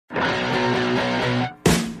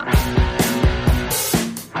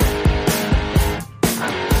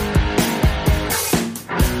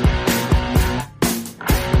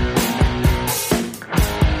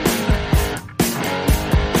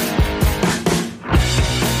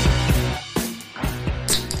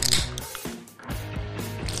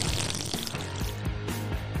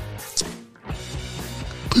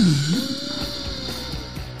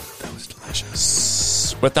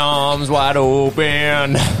with arms wide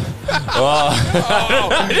open.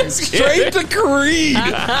 Straight to Creed.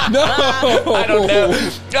 No, I don't know.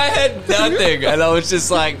 I had nothing, and I was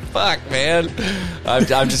just like, "Fuck, man."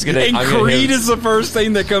 I'm just gonna. And Creed is the first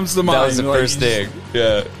thing that comes to mind. That was the first thing.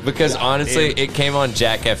 Yeah, because honestly, it came on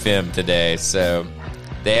Jack FM today, so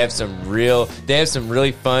they have some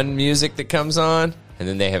really fun music that comes on, and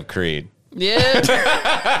then they have Creed. Yeah.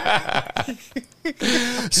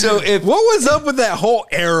 So what was up with that whole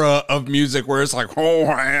era of music where it's like, it's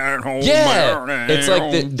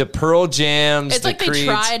like the Pearl Jams. It's like they Creeds.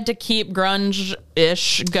 tried to keep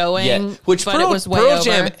grunge-ish going, but it was way Pearl over.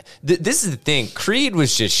 Jam. This is the thing. Creed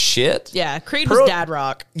was just shit. Yeah, Creed was dad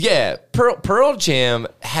rock. Yeah, Pearl Jam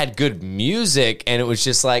had good music, and it was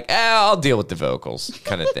just like, I'll deal with the vocals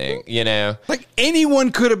kind of thing, you know? Like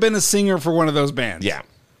anyone could have been a singer for one of those bands. Yeah.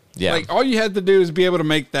 Yeah. Like all you had to do is be able to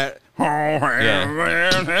make that.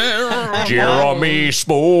 Jeremy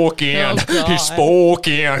spoken. He's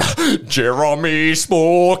spoken. Jeremy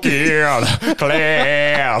spoken.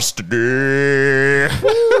 Class today.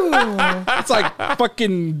 It's like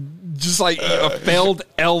fucking just like a failed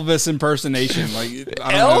Elvis impersonation. Like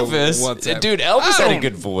I don't know what's that. Dude, Elvis had a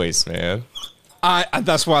good voice, man.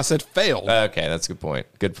 That's why I said failed. Okay, that's a good point.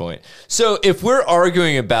 Good point. So if we're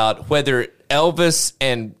arguing about whether Elvis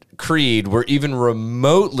and Creed were even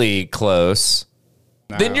remotely close,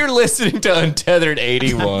 then you're listening to Untethered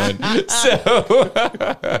 81. So,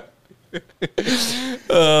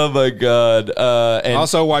 oh my God. And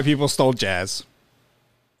also, why people stole jazz.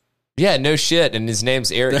 Yeah, no shit. And his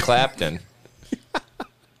name's Eric Clapton.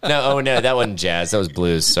 No, that wasn't jazz. That was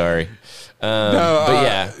blues. Sorry. But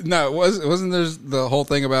yeah. No, wasn't there the whole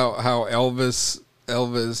thing about how Elvis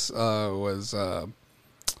was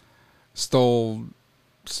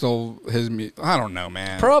stole his music? I don't know,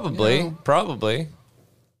 man. Probably.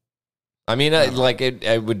 I mean,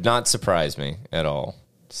 it would not surprise me at all.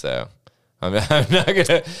 So I'm not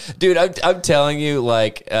gonna, dude. I'm telling you,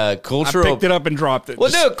 like, cultural. I picked it up and dropped it.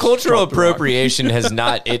 Well, no, cultural appropriation has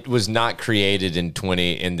not. It was not created in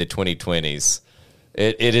the 2020s.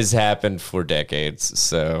 It has happened for decades.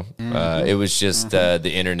 So it was just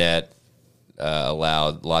the internet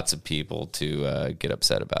allowed lots of people to get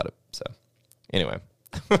upset about it. So anyway.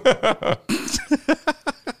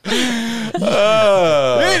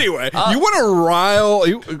 Anyway, you want to rile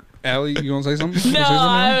Allie? You want to say something? No,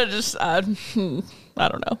 I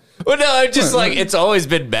don't know. Well, no, I'm just like, it's always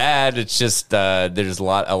been bad. It's just there's a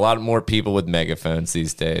lot more people with megaphones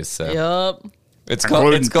these days. So Yup.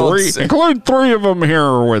 Including three of them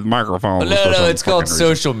here with microphones. No, it's called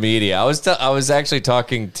social media. I was actually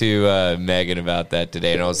talking to Megan about that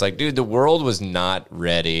today, and I was like, dude, the world was not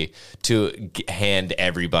ready to hand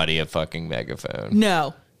everybody a fucking megaphone.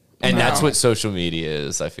 No. And that's what social media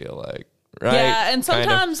is, I feel like. Right? Yeah, and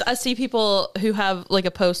sometimes I see people who have like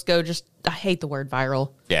a post go just, I hate the word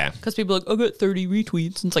viral. Yeah. Because people are like, I got 30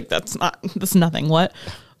 retweets. And it's like, that's nothing. What?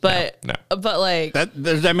 But, no. But like,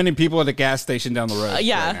 there's that many people at the gas station down the road.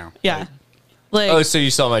 yeah. Right now. Yeah. Like, oh, so you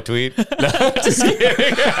saw my tweet? No, just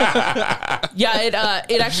kidding. Yeah,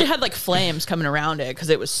 it actually had like flames coming around it because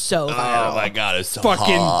it was so viral. Oh my God, it's so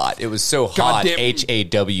Fucking hot. It was so hot. goddamn-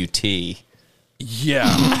 HAWT. Yeah.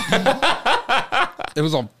 It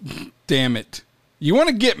was all, damn it. You want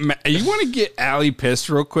to get Allie pissed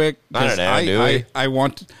real quick? I don't know, do we? I'm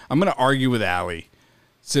going to argue with Allie.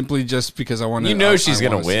 Simply just because I want to. You know she's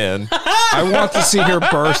going to win. I want to see her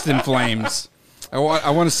burst in flames. I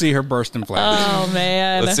want to see her burst in flames. Oh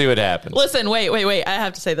man. Let's see what happens. Listen, wait. I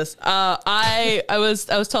have to say this. I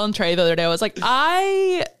was telling Trey the other day, I was like,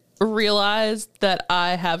 I realized that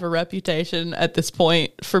I have a reputation at this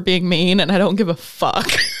point for being mean and I don't give a fuck.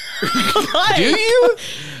 Like, do you?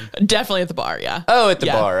 Definitely at the bar, yeah. Oh, at the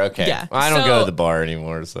bar, okay. Yeah. Well, I don't go to the bar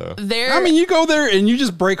anymore, so. You go there and you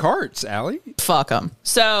just break hearts, Allie. Fuck them.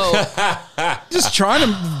 So. Just trying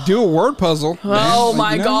to do a word puzzle. Oh,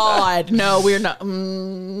 my know? God. No, we're not. I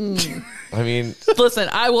mean. Listen,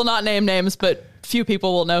 I will not name names, but few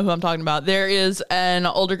people will know who I'm talking about. There is an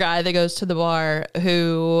older guy that goes to the bar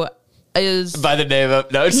who is by the name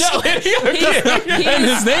of no. His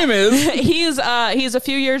name is he's a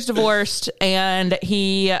few years divorced and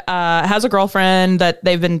he has a girlfriend that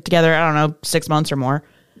they've been together, I don't know, 6 months or more,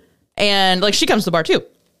 and like she comes to the bar too.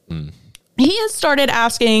 He has started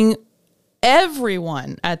asking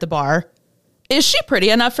everyone at the bar, is she pretty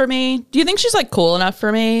enough for me? Do you think she's like cool enough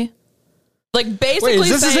for me? Like basically, wait,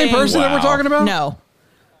 is this saying, the same person that we're talking about? No.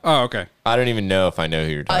 Oh, okay. I don't even know if I know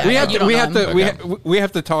who you're talking We about.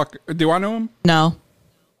 have to talk. Do I know him? No.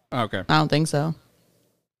 Oh, okay. I don't think so.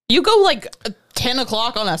 You go like 10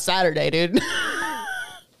 o'clock on a Saturday, dude.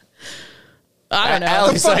 I don't know.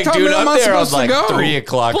 Allie's fuck like, time dude, am I'm I there on supposed to like go? 3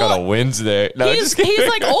 o'clock Well, on a Wednesday. No, he's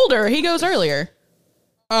like older. He goes earlier.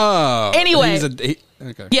 Oh. Anyway.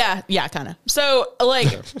 Okay. Yeah, kind of. So, like,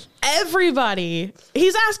 everybody,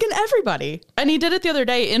 he's asking everybody. And he did it the other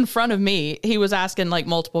day in front of me. He was asking, like,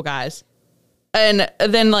 multiple guys. And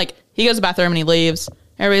then, like, he goes to the bathroom and he leaves.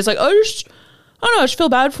 Everybody's like, I don't know, I just feel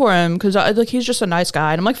bad for him because, like, he's just a nice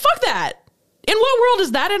guy. And I'm like, fuck that. In what world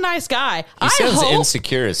is that a nice guy? He sounds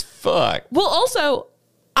insecure as fuck. Well, also,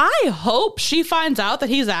 I hope she finds out that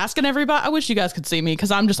he's asking everybody. I wish you guys could see me because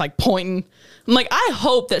I'm just like pointing. I'm like, I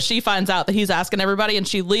hope that she finds out that he's asking everybody and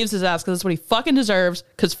she leaves his ass because that's what he fucking deserves.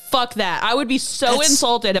 Because fuck that. I would be so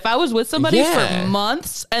insulted if I was with somebody for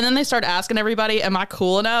months and then they start asking everybody, am I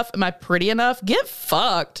cool enough? Am I pretty enough? Get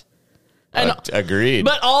fucked. And, agreed.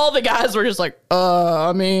 But all the guys were just like,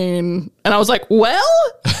 I mean, and I was like, well,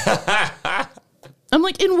 I'm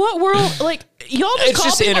like, in what world? Like, y'all just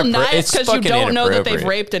call people nice because you don't know that they've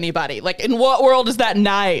raped anybody. Like, in what world is that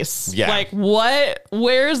nice? Yeah. Like, what?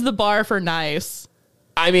 Where's the bar for nice?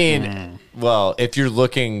 I mean, well, if you're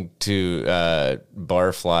looking to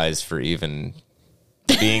barflies for even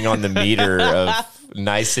being on the meter of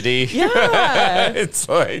nicety, Yeah. it's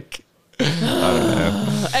like, I don't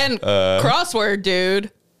know. And crossword dude.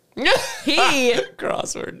 He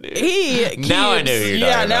crossword dude. He keeps, now I know who you're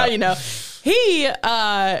talking now about. you know. He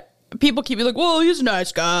people keep like, well, he's a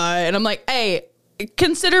nice guy, and I'm like, hey,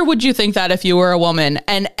 consider would you think that if you were a woman?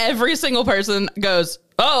 And every single person goes,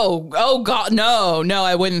 oh God, no,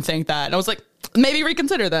 I wouldn't think that. And I was like, maybe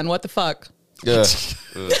reconsider then. What the fuck? So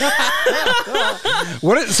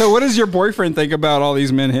what does your boyfriend think about all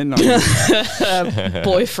these men hitting on you?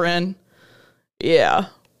 Boyfriend, yeah.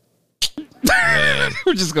 Man.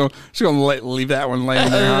 We're just gonna leave that one laying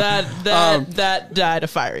there. Huh? That died a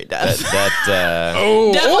fiery death. That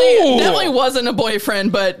definitely wasn't a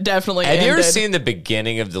boyfriend, but definitely. Have you ever ended. seen the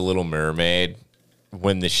beginning of The Little Mermaid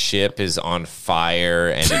when the ship is on fire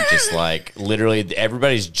and it just like literally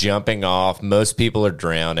everybody's jumping off? Most people are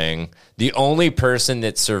drowning. The only person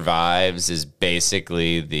that survives is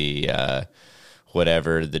basically the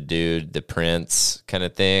whatever, the dude, the prince kind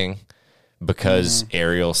of thing, because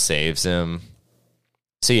Ariel saves him.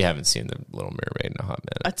 So you haven't seen The Little Mermaid in a hot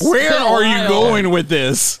minute. It's Where been a are you while. going with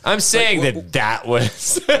this? I'm saying that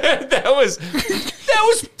was that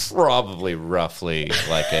was probably roughly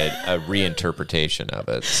like a reinterpretation of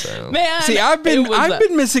it. So Man, See, I've been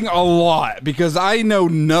missing a lot because I know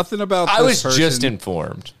nothing about this I was person. just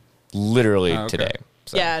informed, literally okay. today.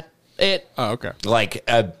 So, Yeah, it. Oh, okay. like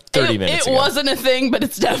 30 minutes It ago. wasn't a thing, but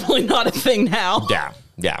it's definitely not a thing now.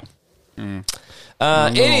 Yeah.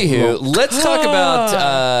 Anywho, let's talk about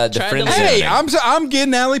the Tried to friend Hey, zoning. I'm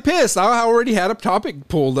getting Allie pissed. I already had a topic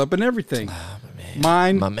pulled up and everything.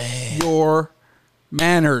 Mind My man. your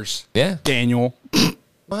manners. Yeah. Daniel.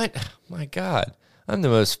 My God. I'm the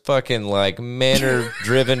most fucking like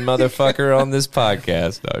manner-driven motherfucker on this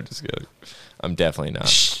podcast. No, I'm just kidding. I'm definitely not.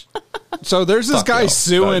 So there's this Fuck guy y'all.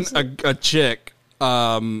 suing Nice. a chick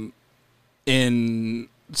in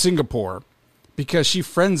Singapore because she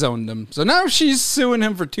friend zoned him. So now she's suing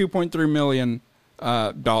him for $2.3 million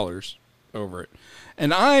over it.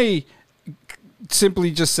 And I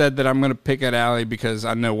simply just said that I'm going to pick at Allie because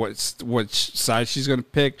I know which side she's going to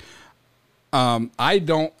pick. I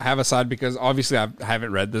don't have a side because obviously I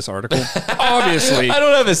haven't read this article. Obviously. I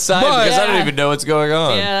don't have a side But- because I don't Yeah. even know what's going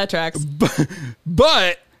on. Yeah, that tracks.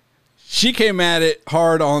 But she came at it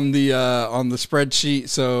hard on the spreadsheet,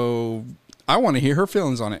 so I want to hear her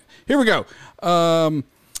feelings on it. Here we go.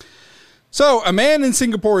 So a man in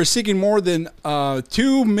Singapore is seeking more than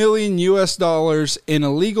 $2 million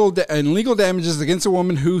in legal damages against a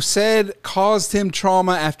woman who said caused him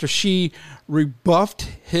trauma after she rebuffed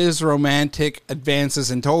his romantic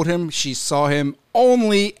advances and told him she saw him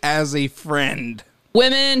only as a friend.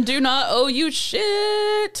 Women do not owe you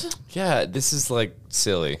shit. Yeah, this is like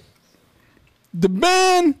silly. The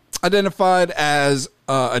man identified as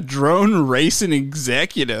a drone racing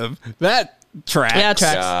executive. That tracks. Yeah,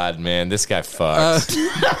 tracks. God, man, this guy fucks.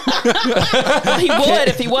 He would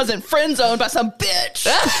if he wasn't friend zoned by some bitch.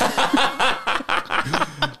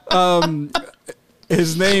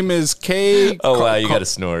 His name is Kay. Oh, wow, you got to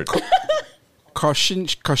snort.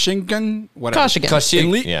 Koshingan, whatever.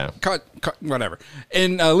 Koshigan. Yeah. Whatever.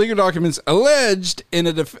 In legal documents alleged in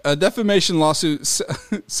a defamation lawsuit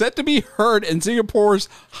set to be heard in Singapore's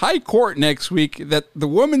High Court next week that the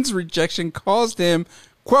woman's rejection caused him,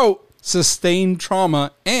 quote, sustained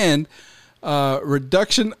trauma and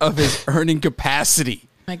reduction of his earning capacity.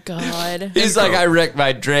 My God. He's like, I wrecked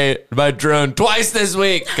my drone twice this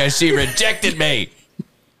week because she rejected me.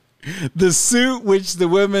 The suit, which the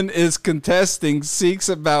woman is contesting, seeks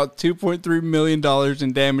about $2.3 million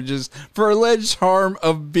in damages for alleged harm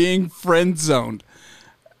of being friend zoned.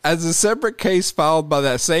 As a separate case filed by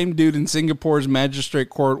that same dude in Singapore's magistrate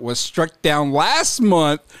court was struck down last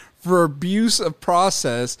month for abuse of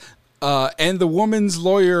process, and the woman's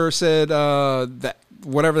lawyer said that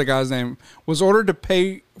whatever the guy's name was ordered to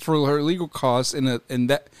pay for her legal costs in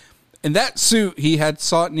that suit. He had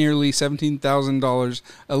sought nearly $17,000,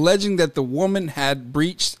 alleging that the woman had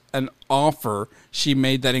breached an offer she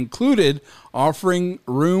made that included offering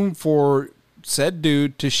room for said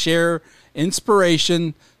dude to share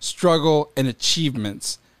inspiration, struggle, and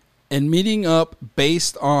achievements, and meeting up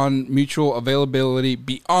based on mutual availability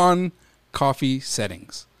beyond coffee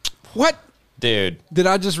settings. What, dude? Did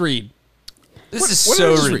I just read? This is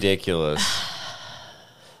so ridiculous.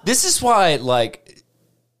 This is why, like,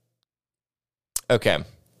 okay.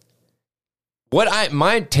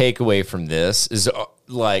 My takeaway from this is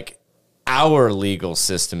like our legal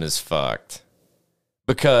system is fucked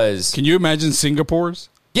because. Can you imagine Singapore's?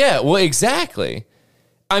 Yeah, well, exactly.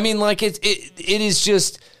 I mean, like it is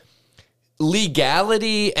just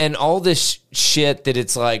legality and all this shit that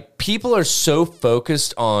it's like people are so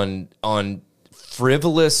focused on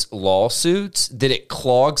frivolous lawsuits that it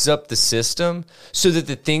clogs up the system so that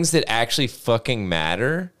the things that actually fucking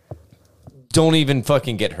matter don't even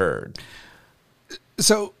fucking get heard.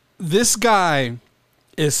 So this guy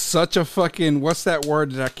is such a fucking, what's that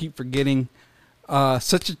word that I keep forgetting?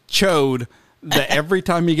 Such a chode that every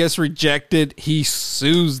time he gets rejected, he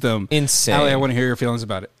sues them. Insane. Allie, I want to hear your feelings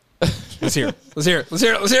about it. Let's hear it. Let's hear it. Let's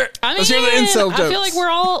hear it. Let's hear it. I mean, Let's hear the incel jokes. I feel like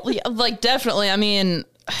we're all, like, definitely, I mean.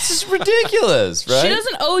 This is ridiculous, right? She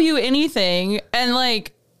doesn't owe you anything. And,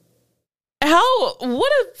 like,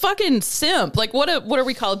 what a fucking simp. Like, what are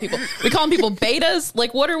we calling people? We calling people betas?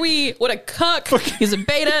 Like, what a cuck. He's a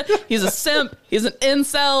beta. He's a simp. He's an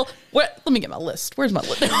incel. Let me get my list. Where's my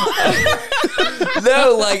list?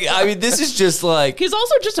 No, like, I mean, this is just like. He's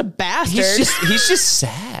also just a bastard. He's just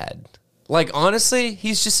sad. Like, honestly,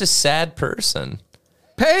 he's just a sad person.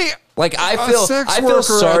 Pay. Like, I feel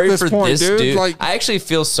sorry for this dude. Like, I actually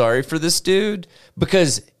feel sorry for this dude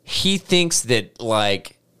because he thinks that,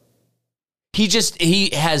 like, he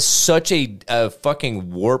has such a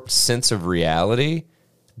fucking warped sense of reality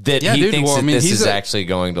that he thinks that this is actually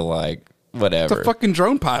going to, like, whatever. It's a fucking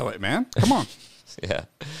drone pilot, man. Come on. Yeah.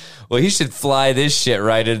 Well, he should fly this shit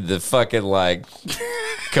right into the fucking, like,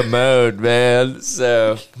 commode, man.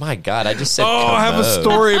 So, my God, I just said commode. I have a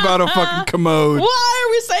story about a fucking commode. Why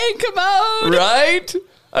are we saying commode? Right?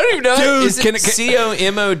 I don't even know. Dude, is it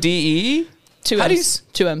COMODE?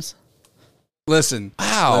 Two M's. Listen.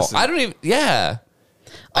 Wow. I don't even, yeah.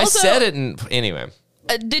 Also, I said it anyway.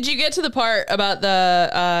 Did you get to the part about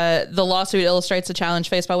the lawsuit illustrates the challenge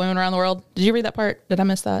faced by women around the world? Did you read that part? Did I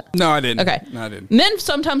miss that? No, I didn't. Okay. No, I didn't. Men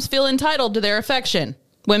sometimes feel entitled to their affection.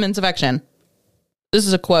 Women's affection. This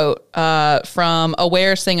is a quote from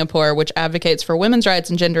Aware Singapore, which advocates for women's rights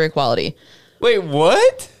and gender equality. Wait,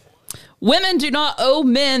 what? Women do not owe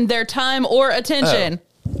men their time or attention. Oh.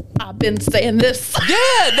 I've been saying this.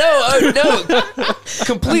 Yeah, no,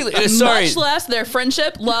 completely. Sorry. Much less their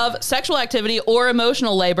friendship, love, sexual activity, or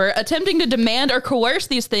emotional labor. Attempting to demand or coerce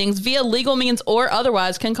these things via legal means or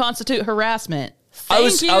otherwise can constitute harassment. I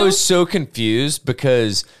was so confused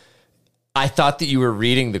because I thought that you were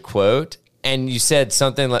reading the quote and you said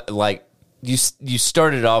something like you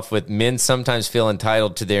started off with men sometimes feel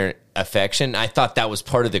entitled to their affection. I thought that was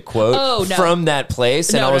part of the quote from that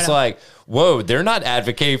place. And I was like, whoa, they're not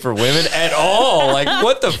advocating for women at all. Like,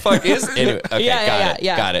 what the fuck is... Anyway, okay,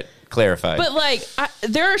 got it. Clarified. But, like,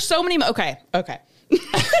 there are so many... Okay.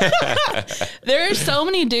 There are so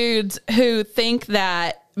many dudes who think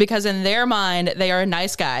that because in their mind, they are a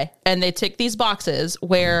nice guy and they tick these boxes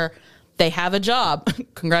where they have a job.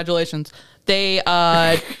 Congratulations. They...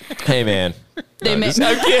 Hey, man.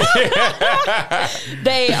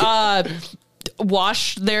 They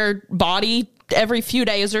wash their body every few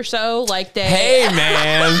days or so. Like they. Hey,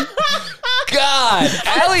 man. God,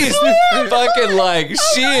 Allie's fucking like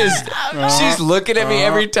she's looking at me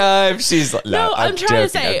every time. She's like, no, I'm trying to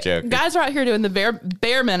say, guys are out here doing the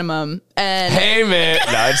bare minimum. And hey, man,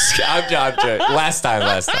 no, I'm joking. Last time.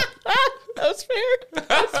 That's fair.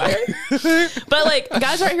 But like,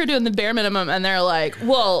 guys are out here doing the bare minimum, and they're like,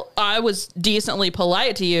 "Well, I was decently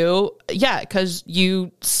polite to you, yeah, because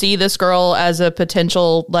you see this girl as a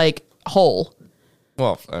potential like hole."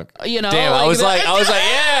 Well, okay. You know, damn. I was like,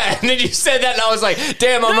 yeah. And then you said that, and I was like,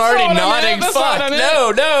 damn. I'm already nodding. Fuck.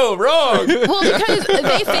 No, wrong. Well, because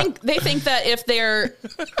they think that if they're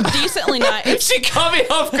decently nice, She caught me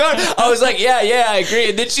off guard. I was like, yeah, I agree.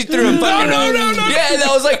 And then she threw a fucking no. Yeah, and I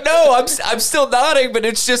was like, no, I'm still nodding, but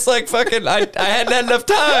it's just like fucking. I hadn't had enough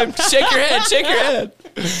time. Shake your head.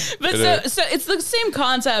 but so it's the same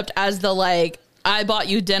concept as the like, I bought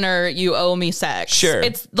you dinner, you owe me sex. Sure.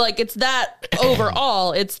 It's like, it's that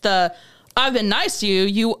overall. It's the, I've been nice to you,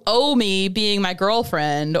 you owe me being my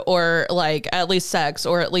girlfriend, or like at least sex,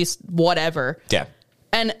 or at least whatever. Yeah.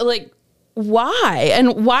 And like, why?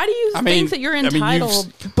 And why do you think that you're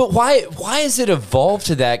entitled? But why has it evolved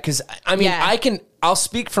to that? Because I mean, Yeah. I'll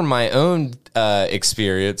speak from my own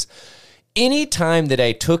experience. Anytime that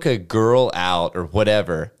I took a girl out or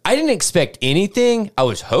whatever, I didn't expect anything. I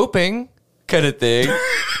was hoping, kind of thing.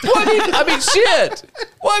 Well, I mean, shit.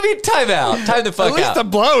 Well, I mean, time the fuck At least out. the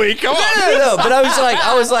blowy. Come on. No. But I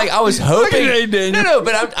was hoping. Look at Daniel. No.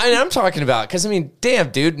 But I'm talking about, because I mean, damn,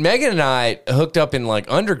 dude, Megan and I hooked up in like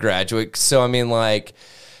undergraduate. So I mean, like,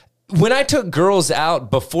 when I took girls out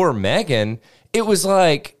before Megan, it was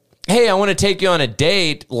like, hey, I want to take you on a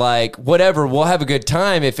date, like, whatever, we'll have a good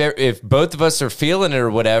time. If both of us are feeling it or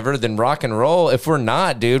whatever, then rock and roll. If we're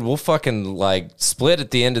not, dude, we'll fucking, like, split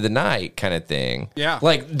at the end of the night kind of thing. Yeah.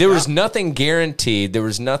 Like, there was nothing guaranteed. There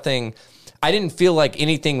was nothing, I didn't feel like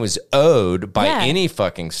anything was owed by any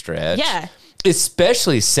fucking stretch. Yeah.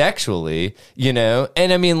 Especially sexually, you know?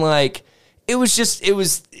 And I mean, like,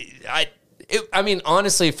 I mean,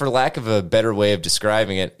 honestly, for lack of a better way of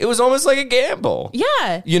describing it, it was almost like a gamble.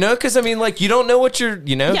 Yeah. You know, because I mean, like, you don't know what you're,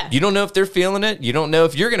 you know, Yeah. you don't know if they're feeling it. You don't know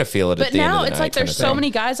if you're going to feel it But at the end of now the it's night like there's so many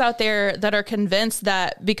guys out there that are convinced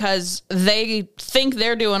that because they think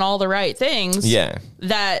they're doing all the right things, Yeah.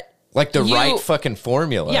 that Like the you- right fucking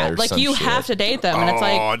formula. yeah, or like some you shit. have to date them, and it's Oh,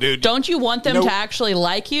 like, dude. don't you want them Nope. to actually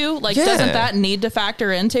like you? Like, Yeah. doesn't that need to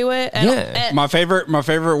factor into it? And, Yeah. and- My favorite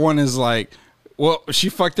one is like, well, she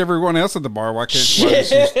fucked everyone else at the bar. Why can't Jesus.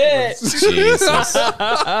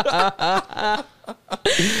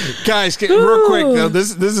 Guys, real quick though.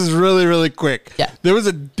 This is really quick. Yeah. There was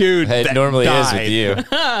a dude It that normally died. is with you.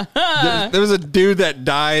 There was a dude that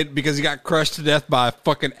died because he got crushed to death by a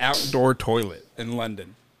fucking outdoor toilet in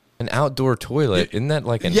London. An outdoor toilet. Isn't that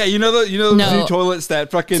like an. Yeah, you know those No. new toilets that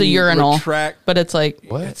fucking it's a urinal, retract. but it's like,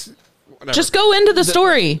 What? Whatever. just go into the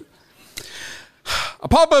story. A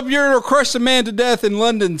pop-up urinal crushed a man to death in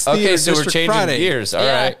London's Okay, theater so we're district changing Friday. gears. All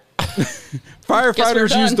Yeah. right. Guess Firefighters we're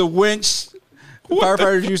used done. the winch.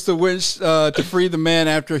 Firefighters used the winch to free the man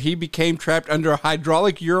after he became trapped under a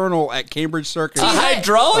hydraulic urinal at Cambridge Circus. A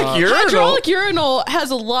hydraulic urinal? Hydraulic urinal has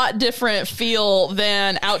a lot different feel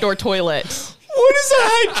than outdoor toilet. What is a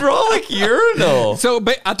hydraulic urinal? So,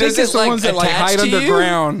 but I think Does it's it, the like, ones that like attach hide to you?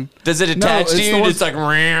 underground. Does it No, attach it's to the you? And ones- it's like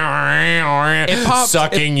It pops.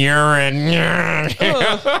 sucking urine.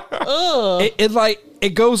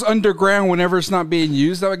 It goes underground whenever it's not being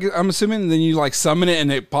used. I'm assuming. And then you like summon it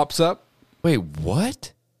and it pops up. Wait,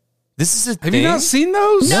 what? This is a Have thing? you not seen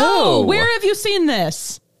those? No. Where have you seen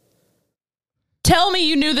this? Tell me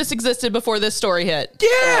you knew this existed before this story hit.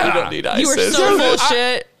 Yeah. You don't need You were ISIS. so full of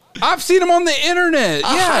shit. I've seen them on the internet.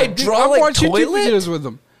 hydraulic I've watched YouTube toilet? videos with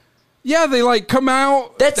them. Yeah, they like come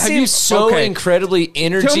out. That Have you- seems so okay. incredibly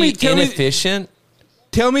energy tell me- inefficient.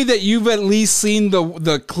 Tell me that you've at least seen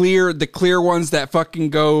the clear ones that fucking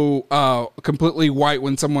go completely white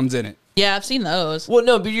when someone's in it. Yeah, I've seen those. Well,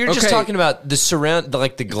 no, but you're just Okay. talking about the surround,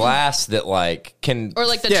 like the glass that like can Or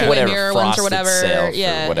like the Yeah. two-way whatever, mirror ones or frost whatever. itself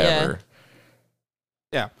Yeah, or whatever.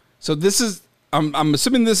 Yeah. So this is I'm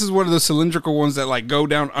assuming this is one of the cylindrical ones that like go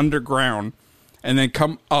down underground and then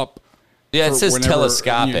come up. Yeah, it For says whenever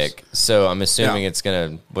telescopic, so I'm assuming Yeah. it's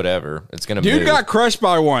gonna whatever. It's gonna Dude move. got crushed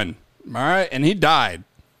by one. All right, and he died.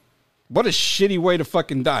 What a shitty way to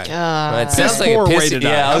fucking die. It sounds Piss like a poor way piss. to die.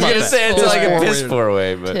 Yeah, I was How gonna about say that? it's like a Piss piss poor. poor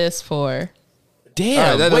way, but Piss poor. damn. All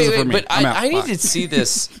right, that does it for me. But I'm out. I need Bye. to see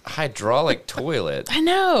this hydraulic toilet. I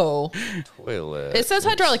know. Toilet. It says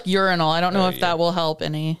hydraulic urinal. I don't know if that will help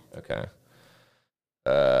any. Okay.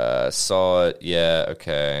 Saw it. Yeah.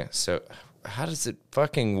 Okay. So, how does it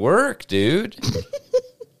fucking work, dude?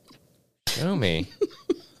 Show me.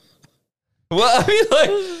 Well, I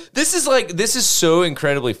mean, this is so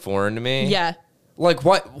incredibly foreign to me. Yeah. Like,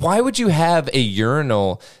 why would you have a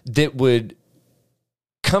urinal that would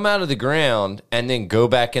come out of the ground and then go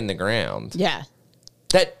back in the ground? Yeah.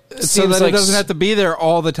 That So seems that like it doesn't have to be there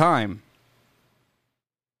all the time.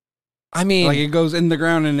 I mean, Like it goes in the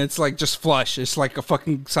ground and it's like just flush. It's like a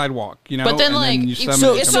fucking sidewalk, you know. But then, And like, you you- summon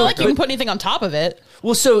so- it. it's not like you can put anything on top of it.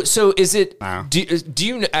 well, so is it? No. Do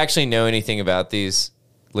you actually know anything about these?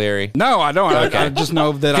 Larry? No, I don't. Okay. I just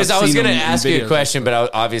know that Because I've I was seen going to them in ask you a videos. question,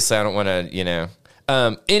 but obviously I don't want to,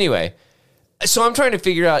 anyway, so I'm trying to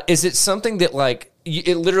figure out, is it something that like,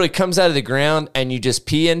 it literally comes out of the ground and you just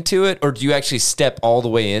pee into it, or do you actually step all the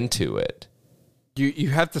way into it? You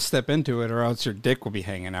have to step into it, or else your dick will be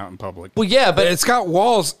hanging out in public. Well, yeah, but it's got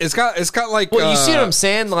walls. It's got like. well, you see what I'm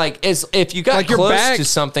saying? Like, if you got like your close back- to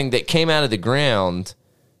something that came out of the ground,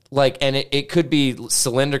 like, and it could be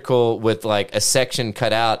cylindrical with like a section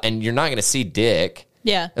cut out, and you're not going to see dick.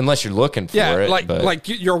 Yeah. Unless you're looking for Yeah, it. like but- like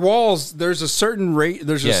your walls. There's a certain rate.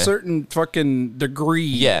 There's Yeah. a certain fucking degree.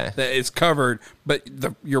 Yeah. that it's covered, but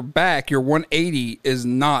your back, your 180 is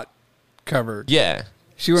not covered. yeah.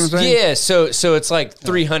 See what I'm saying? Yeah, so it's like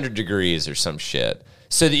 300 degrees or some shit,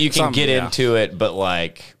 so that you can Something, get yeah. into it, but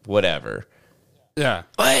like whatever. Yeah.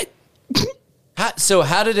 What?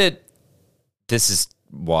 How did it? This is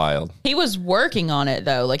wild. He was working on it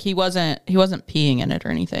though. Like he wasn't peeing in it or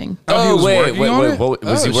anything. Oh, he was working on it? What,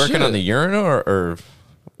 was he Oh, working shit. on the urinal or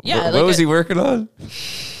Yeah, What like was a- he working on?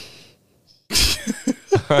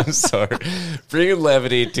 I'm sorry, bringing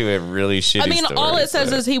levity to a really shitty. I mean, story, all it says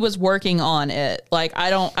so. is he was working on it. Like I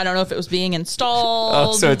don't know if it was being installed.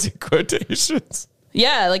 Oh, so it's in quotations.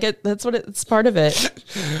 Yeah, like that's what it's part of it.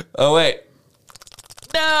 Oh wait,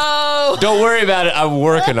 No, don't worry about it. I'm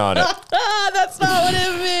working on it. that's not what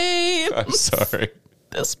it means. I'm sorry.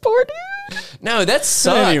 This poor dude. No, that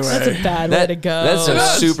sucks. Anyway. That's a bad way to go. That's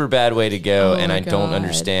a super bad way to go, Oh and my I don't God.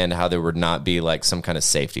 understand how there would not be like some kind of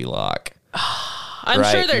safety lock. I'm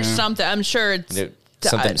right. sure there's something. I'm sure it's.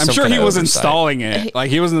 Something- I'm some sure kind he of was oversight. installing it. Like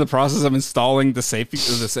he was in the process of installing the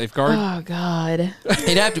safeguard. Oh God.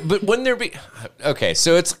 It'd have to, but wouldn't there be? Okay,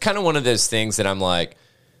 so it's kind of one of those things that I'm like,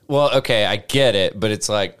 well, okay, I get it, but it's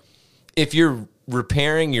like if you're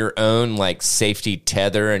repairing your own like safety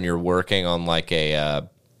tether and you're working on like a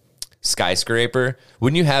skyscraper,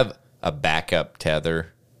 wouldn't you have a backup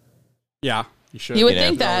tether? Yeah, you should. You would know,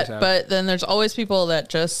 think that, but then there's always people that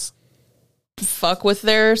just fuck with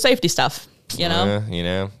their safety stuff. You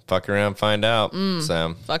know, Fuck around, find out.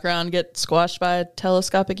 So, fuck around, get squashed by a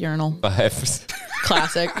telescopic urinal.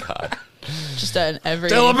 Classic. Just an Telepathic.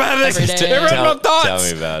 everyday. Tell- Read my thoughts. Tell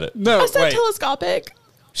me about it. No, I said wait. telescopic.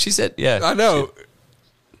 She said, yeah. I know,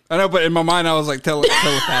 but in my mind I was like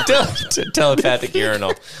telepathic. Telepathic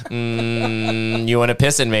urinal. You want to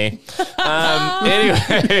piss in me?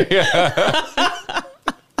 Anyway,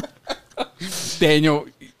 Daniel,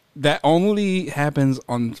 that only happens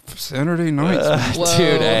on Saturday nights. man. Whoa.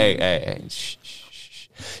 dude, hey.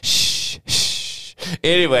 Shh.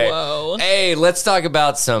 Anyway, Whoa. hey, let's talk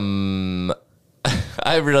about some.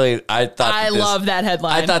 I thought I love that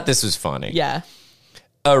headline. I thought this was funny. Yeah.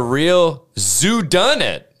 A real zoo done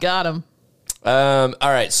it. Got him. All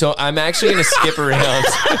right, so I'm actually going to skip around.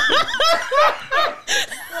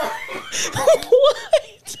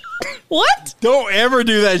 What? Don't ever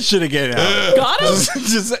do that shit again. Al. Got him?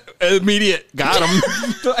 just immediate. Got him.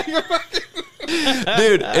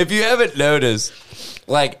 Dude, if you haven't noticed,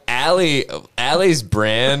 like Allie's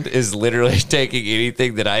brand is literally taking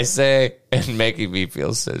anything that I say and making me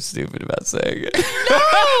feel so stupid about saying it.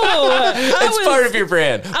 It's part of your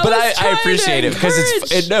brand, but was I trying to appreciate it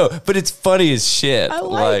because encourage. but it's funny as shit. I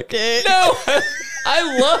liked it. No,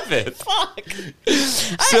 I love it. Fuck.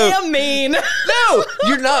 So- I am mean. No,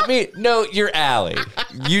 you're not me. No, you're Allie.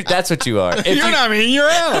 That's what you are. If You're you, not mean. You're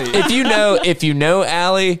Allie. if you know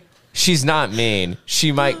Allie, she's not mean.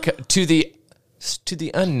 She might to the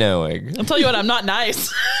unknowing. I'll tell you what, I'm not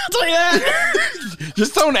nice. I'll tell you that.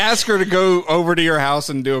 Just don't ask her to go over to your house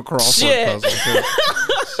and do a crossword Shit. puzzle.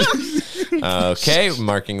 Okay,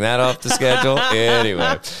 marking that off the schedule.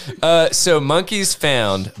 Anyway, so monkeys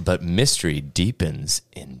found, but mystery deepens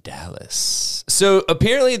in Dallas. So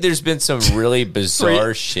apparently, there's been some really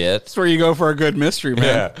bizarre shit. That's where you go for a good mystery,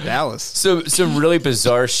 man. Yeah. Dallas. So some really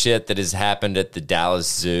bizarre shit that has happened at the Dallas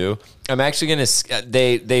Zoo. I'm actually gonna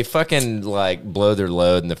they fucking like blow their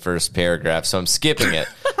load in the first paragraph, so I'm skipping it.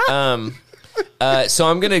 So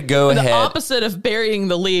I'm gonna go The ahead. opposite of burying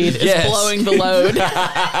the lead is Yes. blowing the load.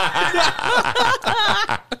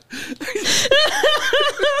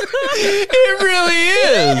 It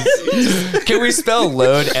really is. Can we spell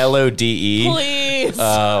load LODE? Please.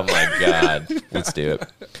 Oh my God. Let's do it.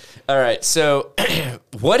 All right. So,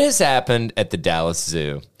 what has happened at the Dallas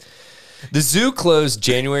Zoo? The zoo closed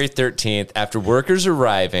January 13th after workers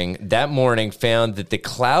arriving that morning found that the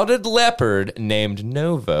clouded leopard named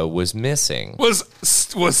Nova was missing. Was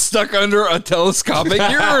stuck under a telescopic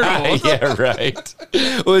urinal. Yeah, right.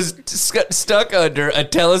 Was stuck under a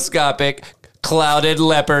telescopic clouded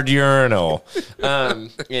leopard urinal.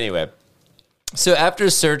 Anyway. So after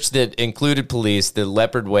a search that included police, the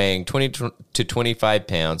leopard weighing 20 to 25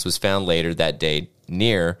 pounds was found later that day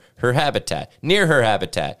near her habitat.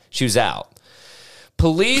 She was out.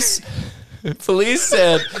 Police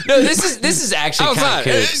said, no, this is actually kind of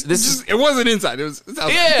cool. It wasn't inside. It was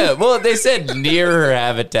outside. Yeah, well, they said near her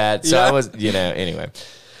habitat. So I was, anyway.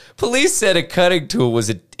 Police said a cutting tool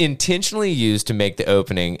was intentionally used to make the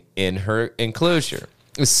opening in her enclosure.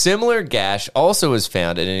 A similar gash also was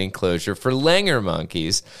found in an enclosure for langur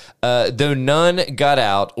monkeys, though none got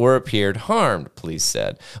out or appeared harmed, police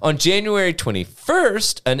said. On January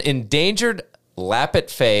 21st, an endangered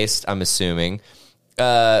lappet-faced, I'm assuming,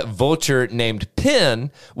 vulture named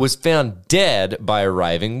Penn was found dead by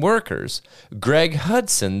arriving workers. Greg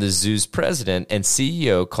Hudson, the zoo's president and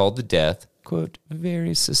CEO, called the death, quote,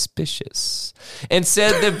 very suspicious, and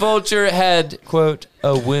said the vulture had, quote,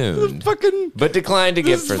 a wound, but declined to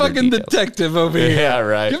give further fucking details. Detective over here. Yeah,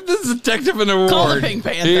 right. Give this detective an award. Call the Pink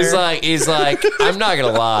Panther. He's like, I'm not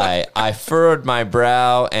gonna lie. I furrowed my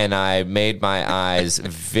brow and I made my eyes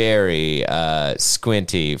very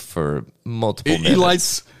squinty for multiple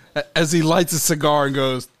minutes. He lights a cigar and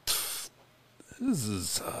goes, this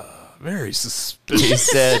is very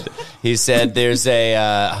suspicious. He said there's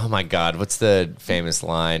a oh my God, what's the famous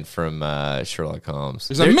line from Sherlock Holmes?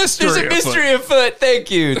 There's a mystery afoot. Thank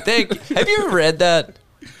you. Have you ever read that?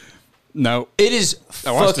 No. It is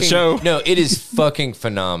I watched the show. No, it is fucking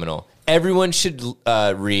phenomenal. Everyone should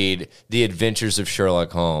read The Adventures of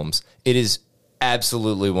Sherlock Holmes. It is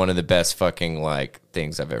absolutely one of the best fucking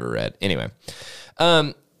things I've ever read. Anyway,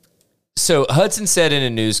 so Hudson said in a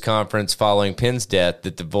news conference following Penn's death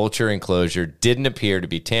that the vulture enclosure didn't appear to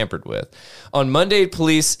be tampered with. On Monday,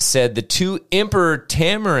 police said the two emperor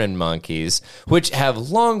tamarin monkeys, which have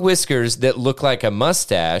long whiskers that look like a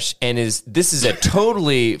mustache, and this is a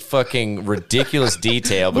totally fucking ridiculous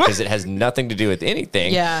detail because it has nothing to do with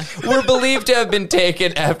anything, were believed to have been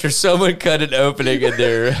taken after someone cut an opening in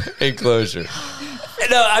their enclosure.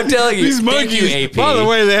 No, I'm telling you. These monkeys, thank you, AP. By the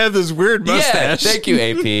way, they have this weird mustache. Yeah, thank you,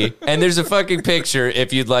 AP. And there's a fucking picture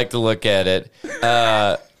if you'd like to look at it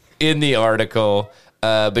in the article.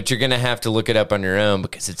 But you're going to have to look it up on your own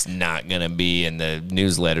because it's not going to be in the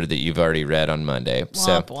newsletter that you've already read on Monday.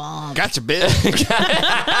 Womp, womp. Gotcha, bitch.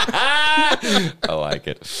 I like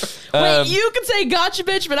it. Wait, you can say gotcha,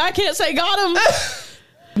 bitch, but I can't say got him.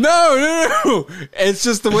 No. It's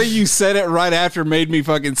just the way you said it right after made me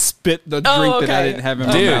fucking spit the drink that I didn't have in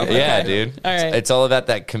my mouth. Dude. All right. It's all about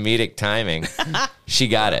that comedic timing. She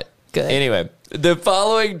got it. Good. Anyway, the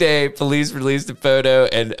following day, police released a photo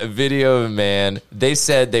and a video of a man they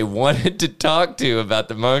said they wanted to talk to about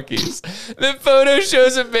the monkeys. The photo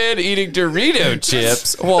shows a man eating Dorito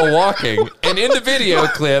chips while walking, and in the video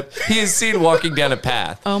clip, he is seen walking down a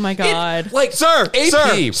path. Oh my God. Sir,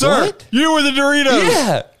 AP, sir, what? you were the Doritos.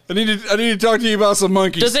 Yeah. I need to talk to you about some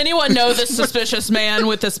monkeys. Does anyone know this suspicious man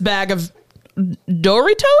with this bag of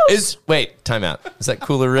Doritos? Wait, time out. Is that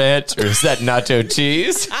Cooler Ranch or is that nacho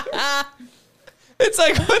cheese? It's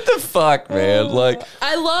like, what the fuck, man?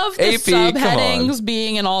 I love the AP, come subheadings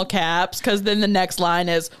being in all caps because then the next line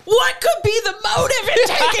is, what could be the motive in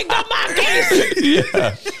taking the monkeys? Yeah.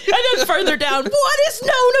 And then further down, what is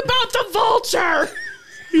known about the vulture?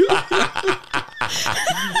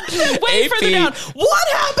 Way AP. further down, what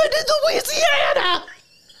happened in Louisiana?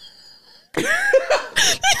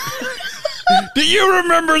 Do you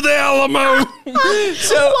remember the Alamo?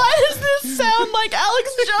 So Why does this sound like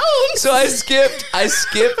Alex Jones? So I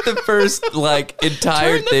skipped the first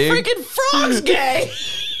entire Turn the thing. freaking frogs gay.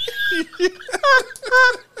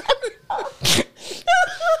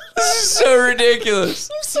 This is so ridiculous.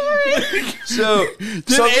 I'm sorry. So Did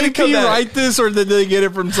I'm gonna AP come back. write this or did they get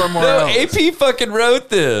it from somewhere No, else? AP fucking wrote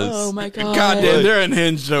this. Oh my God. God damn, they're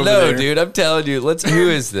unhinged over No, there. dude, I'm telling you. Who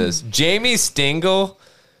is this? Jamie Stingle?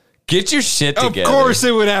 Get your shit Of together. course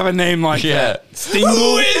it would have a name like Yeah. that. Stingle.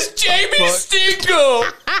 Who is Jamie Stingle?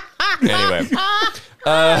 Anyway.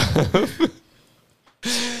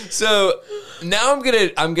 So now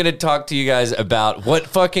I'm gonna talk to you guys about what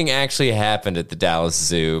fucking actually happened at the Dallas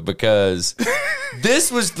Zoo because this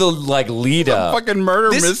was the lead up. Fucking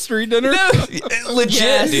murder mystery dinner? No, legit,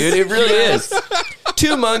 Yes. dude. It really is.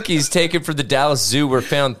 2 monkeys taken from the Dallas Zoo were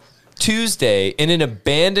found Tuesday in an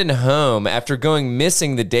abandoned home after going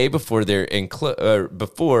missing the day before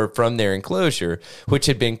from their enclosure, which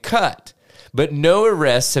had been cut. But no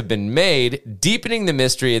arrests have been made, deepening the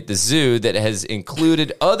mystery at the zoo that has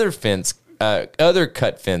included other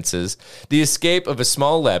cut fences, the escape of a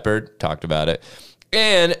small leopard, talked about it,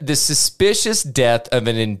 and the suspicious death of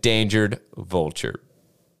an endangered vulture.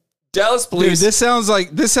 Dallas Dude, police. this sounds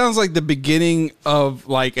like the beginning of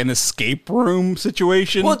like an escape room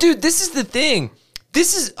situation. Well, dude, this is the thing.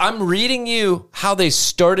 I'm reading you how they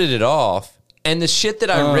started it off, and the shit that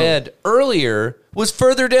I read earlier was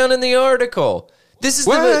further down in the article. This is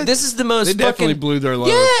the most. They definitely fucking, blew their load.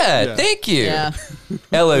 Yeah, thank you. Yeah.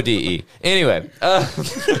 LODE. Anyway,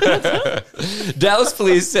 Dallas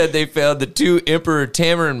police said they found the 2 emperor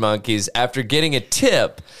tamarin monkeys after getting a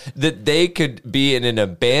tip that they could be in an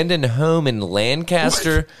abandoned home in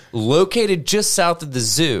Lancaster, located just south of the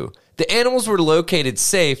zoo. The animals were located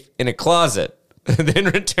safe in a closet, then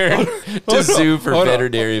returned to zoo for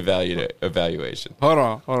veterinary evaluation. Hold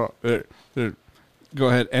on. Dude, go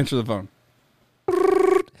ahead, answer the phone.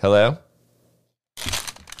 Hello?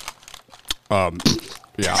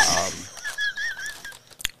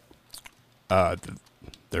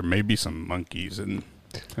 There may be some monkeys in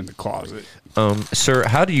the closet. Sir,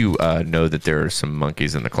 how do you know that there are some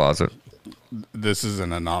monkeys in the closet? This is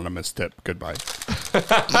an anonymous tip. Goodbye.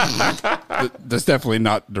 That's definitely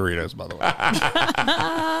not Doritos, by the way.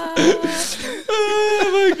 Oh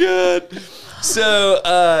my god!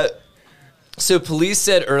 So police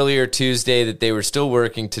said earlier Tuesday that they were still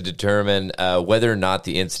working to determine whether or not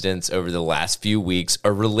the incidents over the last few weeks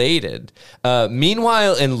are related.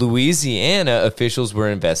 Meanwhile, in Louisiana, officials were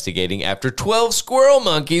investigating after 12 squirrel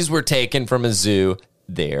monkeys were taken from a zoo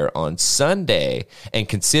there on Sunday and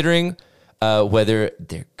considering whether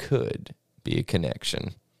there could be a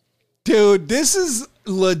connection. Dude, this is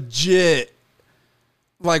legit.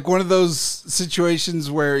 Like one of those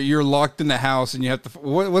situations where you're locked in the house and you have to.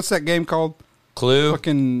 What's that game called? Clue?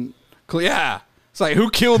 Fucking. Yeah. It's like who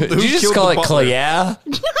killed. Did you just call it Claya?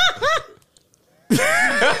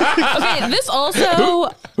 Okay, this also.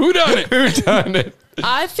 Who done it? Who done it?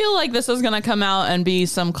 I feel like this is going to come out and be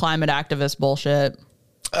some climate activist bullshit.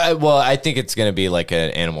 Well, I think it's going to be like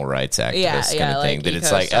an animal rights activist kind of thing. like That it's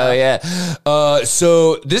eco like, stuff. oh yeah.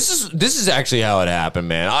 So this is actually how it happened,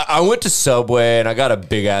 man. I went to Subway and I got a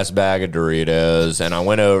big ass bag of Doritos, and I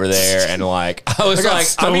went over there and like I was got like, I'm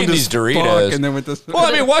stoned eating as these fuck, Doritos. and then with this. Well,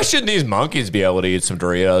 I mean, why shouldn't these monkeys be able to eat some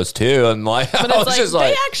Doritos too? And like, But I it's was like, just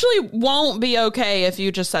like, they actually won't be okay if you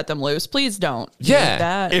just set them loose. Please don't. do Yeah.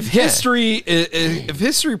 that. If history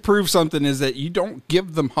proves something, is that you don't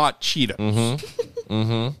give them hot Cheetos.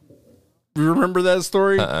 Mm-hmm. You remember that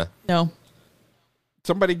story? No.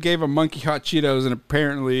 Somebody gave a monkey hot Cheetos, and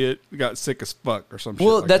apparently it got sick as fuck or some shit.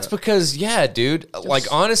 well, like that's that. because dude. Like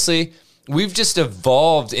honestly. We've just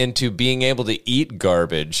evolved into being able to eat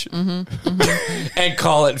garbage and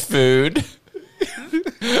call it food.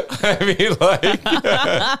 I mean, like,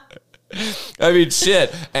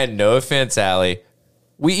 shit. And no offense, Allie,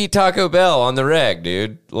 we eat Taco Bell on the reg,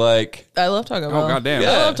 dude. Like, I love Taco Bell. goddamn.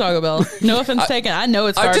 I love Taco Bell. No offense taken. I know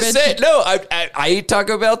it's I'm garbage. just saying, no, I eat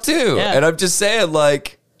Taco Bell too. Yeah. And I'm just saying,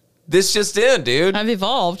 like, this just in, dude. I've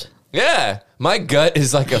evolved. Yeah. My gut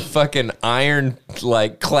is like a fucking iron,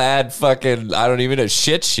 like, clad fucking, I don't even know,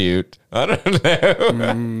 shit chute. I don't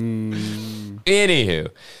know.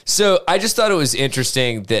 Anywho, so I just thought it was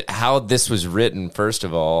interesting that how this was written, first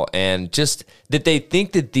of all, and just that they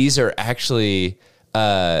think that these are actually,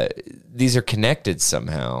 these are connected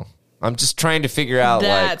somehow. I'm just trying to figure out,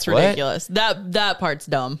 That's like, what? ridiculous. That part's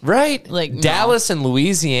dumb. Right? Like, no. Dallas and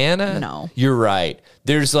Louisiana? No. You're right.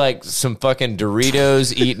 There's like some fucking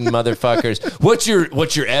Doritos eating motherfuckers. What's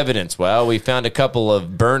your evidence? Well, we found a couple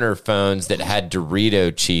of burner phones that had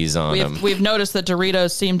Dorito cheese on them. We've noticed that Doritos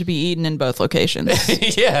seem to be eaten in both locations.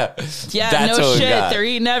 Yeah. Yeah, That's no what we shit. got. They're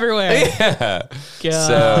eating everywhere. Yeah. God.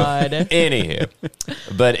 So, anywho.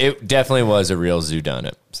 But it definitely was a real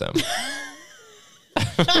zoodonut. So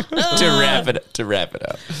to wrap it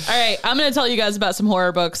up. All right, I'm going to tell you guys about some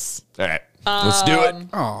horror books. All right. Let's do it.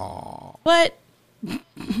 What?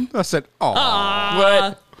 I said, "Oh,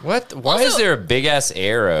 What? What? Why is there a big ass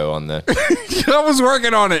arrow on the? I was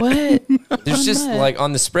working on it." What? There's just what? like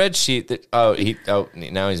on the spreadsheet that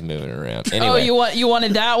now he's moving around. Anyway, Oh, you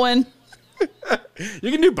wanted that one?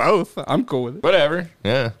 You can do both. I'm cool with it. whatever.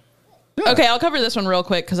 Yeah. Okay, I'll cover this one real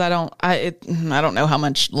quick because I don't know how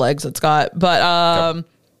much legs it's got. But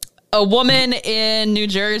a woman in New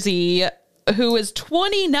Jersey who is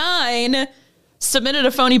 29 submitted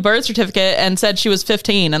a phony birth certificate and said she was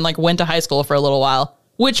 15 and like went to high school for a little while,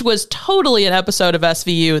 which was totally an episode of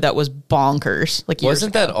SVU that was bonkers. Like, years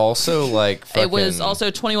Wasn't ago. that also like? Fucking, It was also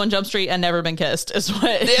 21 Jump Street and Never Been Kissed. Is what?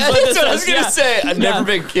 Yeah, that's what I was gonna say. I've never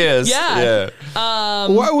been kissed. Yeah.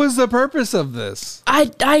 What was the purpose of this?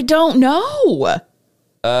 I don't know.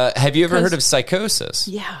 Have you ever heard of psychosis?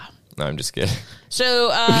 Yeah. No, I'm just kidding. So,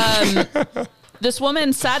 This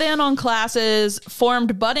woman sat in on classes,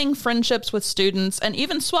 formed budding friendships with students, and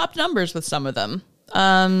even swapped numbers with some of them.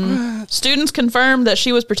 Students confirmed that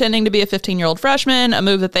she was pretending to be a 15-year-old freshman, a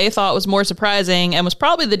move that they thought was more surprising and was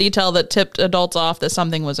probably the detail that tipped adults off that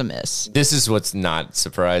something was amiss. This is what's not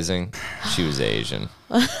surprising. She was Asian.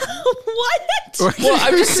 What? Well,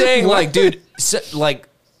 I'm just saying, like, dude,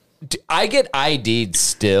 I get ID'd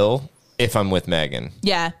still if I'm with Megan.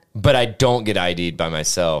 Yeah. But I don't get ID'd by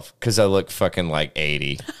myself because I look fucking like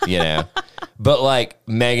 80, you know? But, like,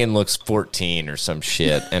 Megan looks 14 or some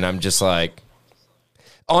shit. And I'm just like,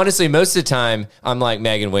 honestly, most of the time, I'm like,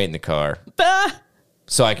 Megan, wait in the car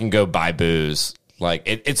so I can go buy booze. Like,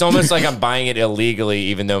 it's almost like I'm buying it illegally,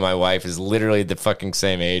 even though my wife is literally the fucking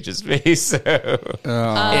same age as me. So,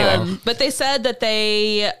 anyway. But they said that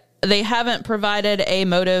they haven't provided a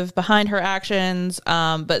motive behind her actions.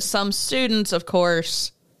 But some students, of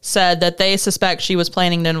course, said that they suspect she was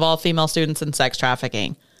planning to involve female students in sex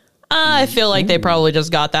trafficking. I feel like they probably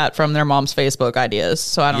just got that from their mom's Facebook ideas.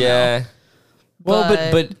 So I don't know.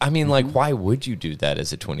 Well, but I mean, like, why would you do that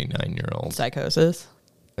as a 29-year-old? Psychosis.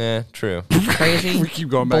 Yeah, true. Crazy. We keep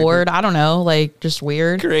going back. Bored. I don't know. Like, just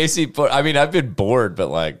weird. Crazy. But I mean, I've been bored, but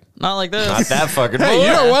like, Not like this. not that fucking bored. Hey,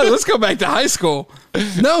 you know what? Let's go back to high school.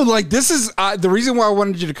 No, like this is the reason why I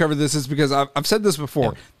wanted you to cover this is because I've said this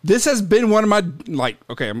before. Yeah. This has been one of my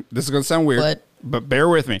this is going to sound weird, but bear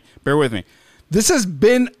with me. Bear with me. This has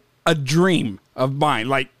been a dream of mine.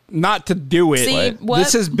 Like not to do it. See, what?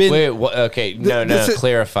 This has been. Wait, what? Okay, no,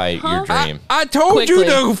 clarify your dream. I told you Quickly.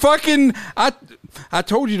 to fucking. I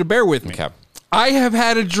told you to bear with me. Okay. I have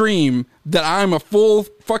had a dream that I'm a full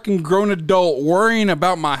fucking grown adult worrying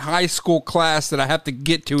about my high school class that I have to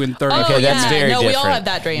get to in 30 Okay, that's yeah. very No, different. we all have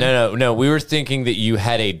that dream. No. We were thinking that you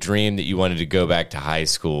had a dream that you wanted to go back to high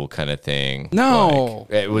school, kind of thing. No.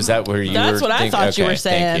 Like, was that where you That's were? what I thought you were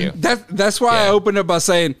saying. Thank you. That's why I Yeah. opened up by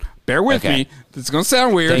saying, bear with Okay. me. It's going to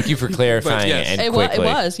sound weird. Thank you for clarifying yes. it and It quickly.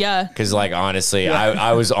 was, yeah. Because, like, honestly,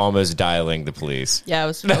 I was almost dialing the police. Yeah, it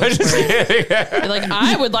was weird. Like,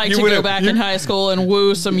 I would like You to go would've- back in high school and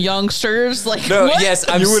woo some youngsters. Like, No, what? yes,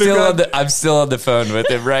 I'm You would've still on the phone with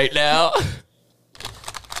him right now.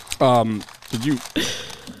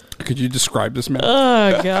 Could you describe this man?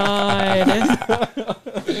 Oh, God.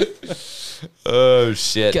 Oh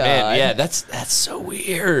shit, God. man! Yeah, that's so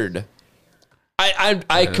weird.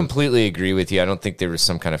 I completely agree with you. I don't think there was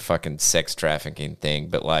some kind of fucking sex trafficking thing,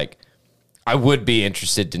 but like, I would be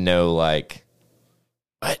interested to know like,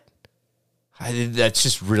 what? That's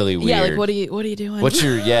just really weird. Yeah, like, what are you doing? What's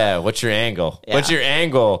your angle? Yeah. What's your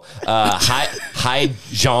angle? Hai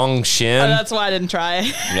Zhong Shin. Oh, that's why I didn't try.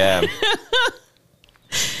 Yeah.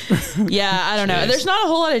 Yeah, I don't know. Jeez. There's not a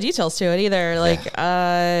whole lot of details to it either. Like,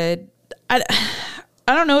 I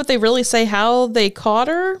don't know if they really say how they caught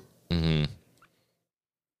her. Mm-hmm.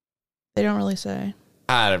 They don't really say.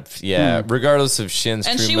 Regardless of Shin's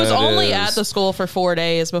And true she was only motives. at the school for 4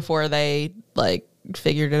 days before they like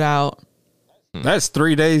figured it out. That's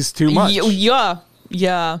 3 days too much. Yeah,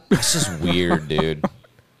 It's just weird, dude.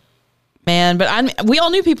 man. But we all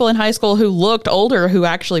knew people in high school who looked older who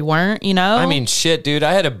actually weren't. You know, I mean, shit, dude.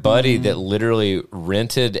 I had a buddy that literally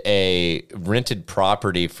rented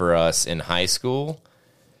property for us in high school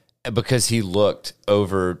because he looked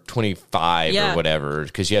over 25 Yeah. or whatever.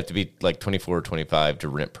 Because you have to be like 24 or 25 to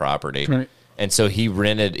rent property. Right. And so he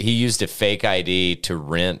used a fake ID to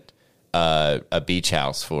rent a beach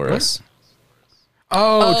house for us.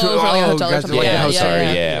 Oh, for like a hotel or guys, something. like a Yeah, hotel. sorry,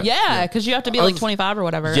 yeah. Yeah, because you have to be like 25 or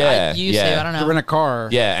whatever. Yeah, I used yeah. to. I don't To know. rent a car.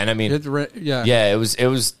 Yeah, and I You mean, had to rent- yeah. yeah, it was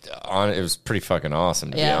pretty fucking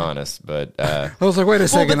awesome to Yeah. be honest. But I was like, wait a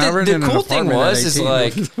second. I Well, rented the an cool thing apartment at was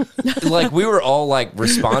 18. like we were all like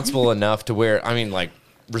responsible enough to where I mean like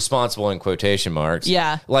responsible in quotation marks.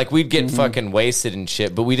 Yeah. Like we'd get fucking wasted and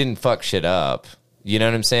shit, but we didn't fuck shit up. You know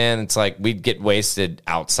what I'm saying? It's like we'd get wasted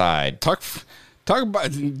outside. Talk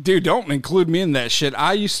about, dude, don't include me in that shit.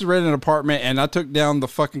 I used to rent an apartment and I took down the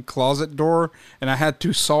fucking closet door and I had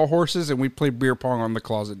 2 sawhorses and we played beer pong on the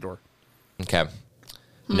closet door. Okay.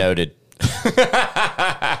 Noted.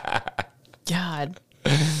 God.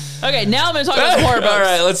 Okay, now I'm going to talk about some horror books. All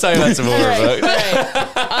right, let's talk about some horror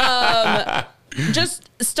books. Just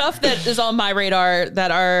stuff that is on my radar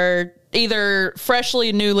that are either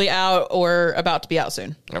freshly, newly out, or about to be out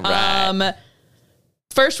soon. All right.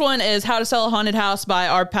 First one is How to Sell a Haunted House by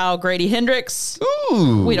our pal Grady Hendrix.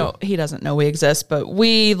 Ooh. He doesn't know we exist, but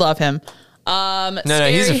we love him. No,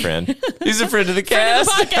 he's a friend. He's a friend of the Friend of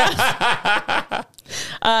cast. the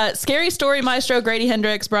podcast. Scary Story Maestro Grady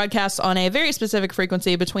Hendrix broadcasts on a very specific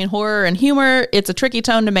frequency between horror and humor. It's a tricky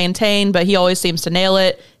tone to maintain, but he always seems to nail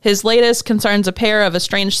it. His latest concerns a pair of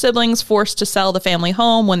estranged siblings forced to sell the family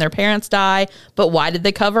home when their parents die. But why did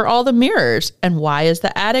they cover all the mirrors? And why is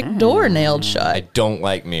the attic door nailed shut? I don't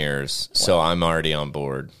like mirrors, so I'm already on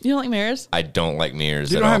board. You don't like mirrors? I don't like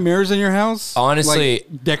mirrors You at don't all. have mirrors in your house? Honestly-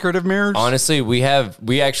 Like decorative mirrors? Honestly, we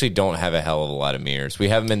actually don't have a hell of a lot of mirrors. We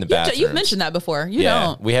have them in the bathroom. You've mentioned that before. You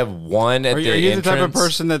don't. We have one at Are the you entrance. the type of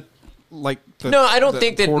person that like No, I don't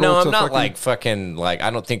think that. No, I'm not fucking, like fucking like. I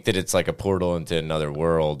don't think that it's like a portal into another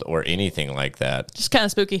world or anything like that. Just kind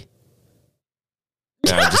of spooky.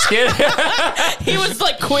 No, I'm just kidding. He was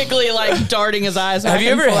like quickly like darting his eyes. Have back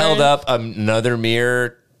you and ever forth. held up another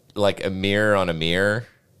mirror, like a mirror on a mirror,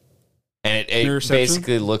 and it Mirrorception?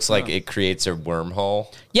 basically looks like it creates a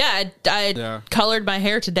wormhole? Yeah, I colored my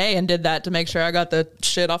hair today and did that to make sure I got the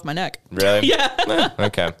shit off my neck. Really? Yeah.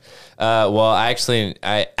 Okay. Well,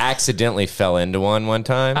 I accidentally fell into one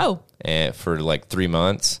time. Oh. And for like 3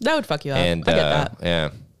 months. That would fuck you up. And I get that. yeah.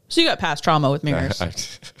 So you got past trauma with mirrors.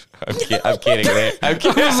 I'm kidding, man. I'm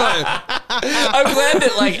kidding. I'm glad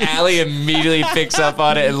that like Allie immediately picks up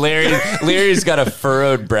on it, and Larry's got a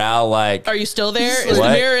furrowed brow. Like, Are you still there? Is the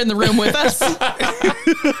What? mirror in the room with us?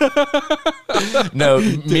 no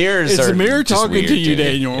mirrors. It's are a mirror just talking weird to you, me.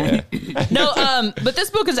 Daniel. Yeah. No, but this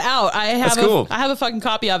book is out. I have That's cool. I have a fucking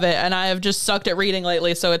copy of it, and I have just sucked at reading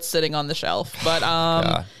lately, so it's sitting on the shelf.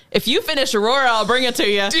 But if you finish Aurora, I'll bring it to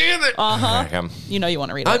you. Damn it! Uh-huh. You know you want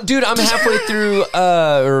to read it. Dude, I'm halfway through,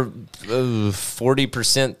 or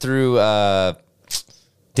 40% through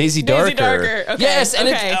Daisy Darker. Darker, okay, Yes, and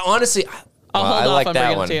okay. it's honestly, I'll hold I off like on that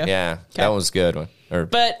bringing it one. to you. Yeah, Okay. that one's a good one.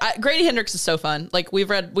 But Grady Hendrix is so fun. Like we've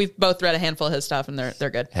both read a handful of his stuff, and they're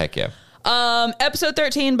good. Heck yeah. Episode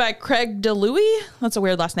 13 by Craig DeLuey. That's a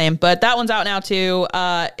weird last name, but that one's out now too.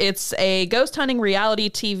 It's a ghost hunting reality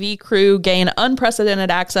TV crew gain unprecedented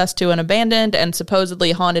access to an abandoned and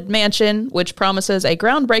supposedly haunted mansion, which promises a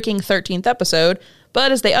groundbreaking 13th episode.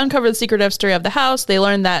 But as they uncover the secret history of the house, they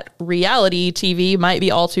learn that reality TV might be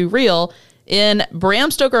all too real. In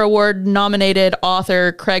Bram Stoker Award nominated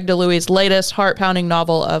author Craig DeLuey's latest heart-pounding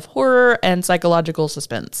novel of horror and psychological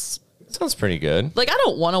suspense. Sounds pretty good. Like, I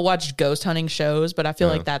don't want to watch ghost hunting shows, but I feel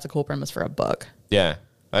like that's a cool premise for a book. Yeah,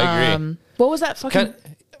 I agree. What was that fucking...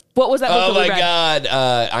 What was that book Oh that we my read?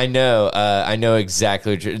 god! I know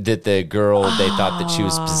exactly that the girl they thought that she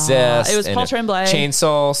was possessed. It was and Paul a Tremblay.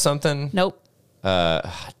 Chainsaw something. Nope.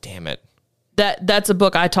 Damn it. That's a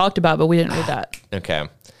book I talked about, but we didn't read that. Okay.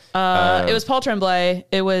 It was Paul Tremblay.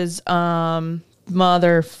 It was motherfuck.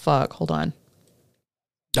 Hold on.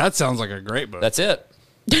 That sounds like a great book. That's it.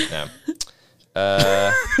 Yeah.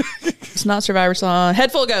 It's not Survivor Song.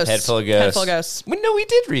 Head Full of Ghosts. Head Full of Ghosts. Head Full of Ghosts. No, we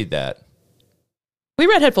did read that. We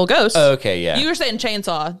read Head Full of Ghosts. Oh, okay, yeah. You were saying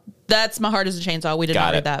Chainsaw. That's My Heart is a Chainsaw. We did Got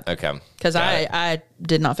not it. read that. Okay. Because Got it. I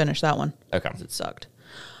did not finish that one. Okay. It sucked.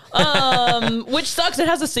 Which sucks. It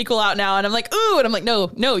has a sequel out now, and I'm like, ooh, and I'm like, no,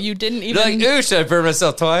 you didn't You're even. like, ooh, should I burn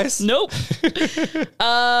myself twice? Nope.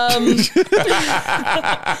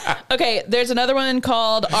 Okay, there's another one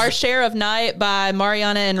called Our Share of Night by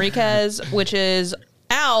Mariana Enriquez, which is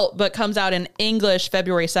out, but comes out in English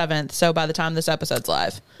February 7th. So by the time this episode's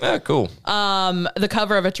live. Oh, cool. The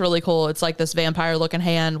cover of it's really cool. It's like this vampire looking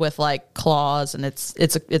hand with like claws, and it's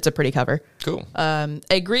a pretty cover. Cool.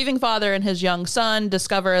 A grieving father and his young son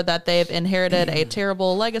discover that they've inherited a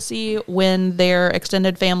terrible legacy when their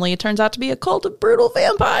extended family turns out to be a cult of brutal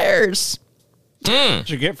vampires. What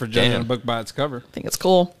you get for judging Damn. a book by its cover. I think it's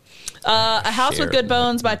cool. A House Share with Good of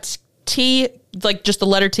Bones by T, like just the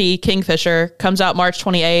letter T, Kingfisher, comes out March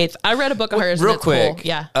 28th. I read a book of hers. and Real it's cool. quick.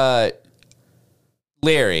 Yeah.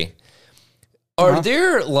 Larry, are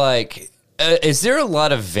there like, is there a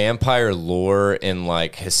lot of vampire lore in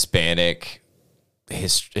like Hispanic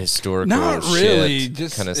historical Not really. shit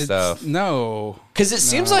Just kind of it's- stuff? No. Because it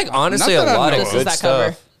seems like honestly a Not that I lot know of of. This is good that stuff.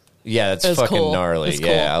 cover. Yeah, that's It's fucking cool. gnarly. It's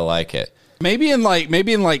Yeah, cool. I like it. Maybe in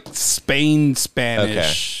like Spain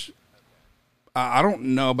Spanish. I don't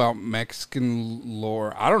know about Mexican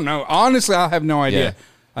lore. I don't know. Honestly, I have no idea. Yeah.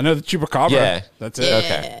 I know the chupacabra. Yeah. That's it.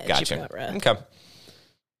 Okay, gotcha. Chupacabra. Okay.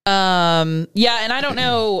 Yeah, and I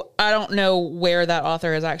don't know where that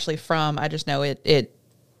author is actually from. I just know it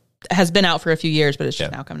has been out for a few years, but it's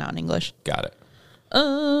just Yeah. now coming out in English. Got it.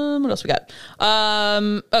 What else we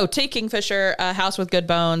got? T. Kingfisher, House with Good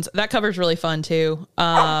Bones. That cover's really fun too.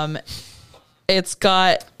 It's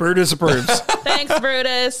got Brutus approves. thanks,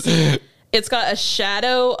 Brutus. It's got a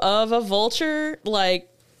shadow of a vulture, like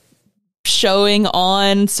showing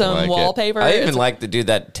on some Like it. wallpaper. I even It's- like to do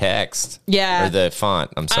that text. Yeah. Or the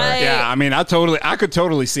font. I'm sorry. Yeah, I mean, I could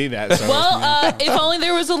totally see that. So. Well, if only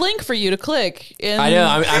there was a link for you to click. I know.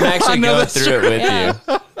 I'm actually I know going that's through it with Yeah.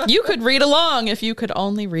 you. You could read along if you could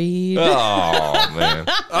only read. Oh, man.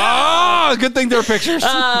 Oh, good thing there are pictures.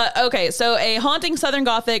 Okay, so a haunting Southern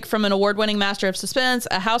Gothic from an award-winning master of suspense,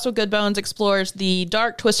 A House with Good Bones explores the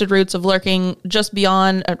dark, twisted roots of lurking just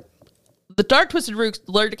beyond... the dark, twisted roots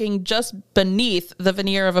lurking just beneath the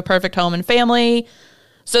veneer of a perfect home and family.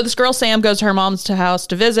 So this girl, Sam, goes to her mom's house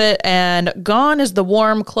to visit, and gone is the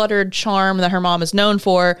warm, cluttered charm that her mom is known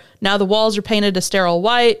for. Now the walls are painted a sterile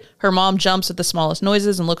white. Her mom jumps at the smallest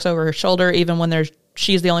noises and looks over her shoulder, even when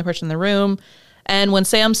she's the only person in the room. And when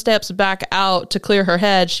Sam steps back out to clear her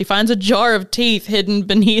head, she finds a jar of teeth hidden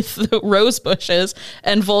beneath the rose bushes,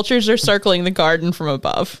 and vultures are circling the garden from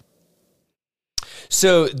above.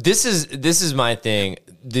 So this is my thing.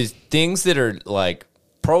 The things that are like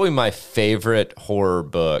probably my favorite horror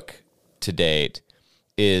book to date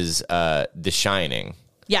is The Shining.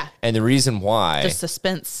 Yeah. And the reason why... The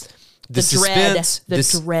suspense. The suspense.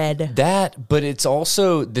 The dread. That, but it's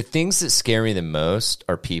also the things that scare me the most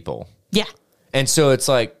are people. Yeah. And so it's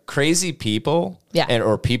like crazy people. Yeah.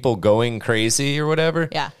 Or people going crazy or whatever.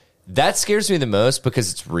 Yeah. That scares me the most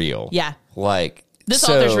because it's real. Yeah. Like... This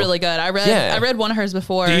author's really good. I read one of hers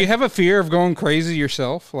before. Do you have a fear of going crazy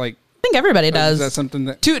yourself? Like, I think everybody does. Is that something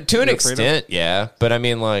that to an extent, yeah. But I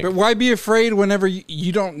mean, like, but why be afraid whenever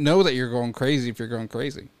you don't know that you're going crazy if you're going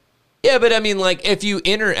crazy? Yeah, but I mean, like, if you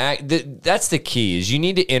interact, that's the key. Is you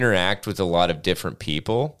need to interact with a lot of different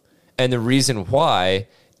people, and the reason why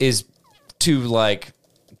is to like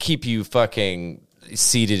keep you fucking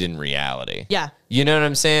seated in reality. Yeah. You know what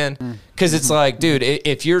I'm saying? Because it's like, dude,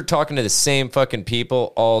 if you're talking to the same fucking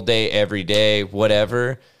people all day, every day,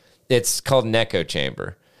 whatever, it's called an echo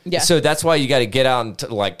chamber. Yeah. So that's why you got to get out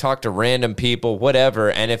and like talk to random people,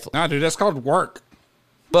 whatever. And if, No, dude, that's called work.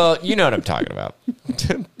 well, you know what I'm talking about.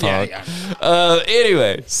 Yeah.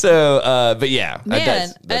 Anyway, so, but yeah. Man,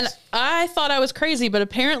 and I thought I was crazy, but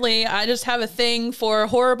apparently I just have a thing for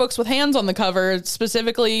horror books with hands on the cover,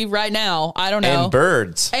 specifically right now. I don't know. And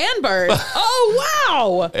birds. And birds. Oh,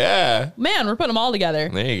 wow. Yeah. Man, we're putting them all together.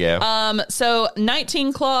 There you go. So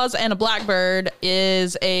 19 Claws and a Blackbird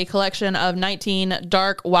is a collection of 19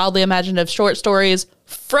 dark, wildly imaginative short stories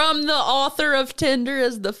from the author of Tender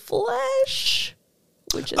as the Flesh.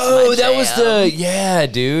 Which is that was yeah,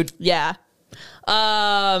 dude. Yeah.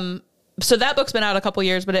 So that book's been out a couple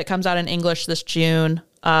years, but it comes out in English this June.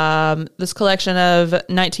 This collection of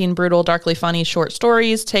 19 brutal, darkly funny short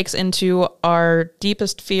stories takes into our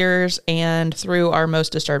deepest fears and through our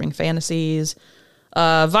most disturbing fantasies.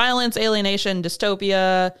 Violence, alienation,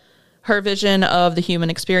 dystopia. Her vision of the human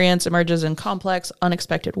experience emerges in complex,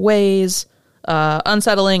 unexpected ways.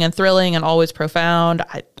 Unsettling and thrilling and always profound.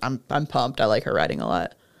 I'm pumped. I like her writing a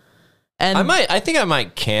lot. And I think I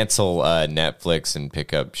might cancel Netflix and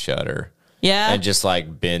pick up Shudder. Yeah. And just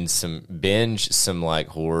like binge some like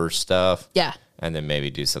horror stuff. Yeah. And then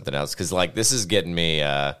maybe do something else. Cause like this is getting me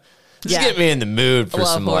Yeah. getting me in the mood for love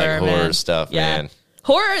some horror, like horror man. stuff, Yeah. man.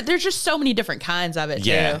 Horror, there's just so many different kinds of it,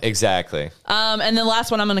 Yeah, too. exactly. And then the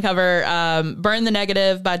last one I'm going to cover, Burn the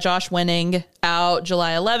Negative by Josh Winning, out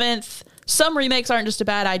July 11th. Some remakes aren't just a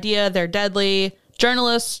bad idea, they're deadly.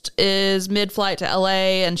 Journalist is mid-flight to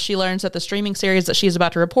LA, and she learns that the streaming series that she's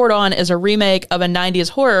about to report on is a remake of a 90s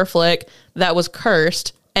horror flick that was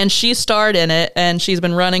cursed, and she starred in it, and she's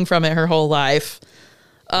been running from it her whole life.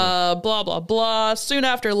 Blah, blah, blah. Soon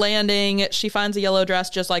after landing, she finds a yellow dress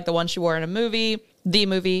just like the one she wore in the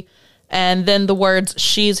movie, and then the words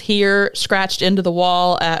 "she's here" scratched into the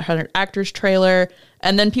wall at her actor's trailer,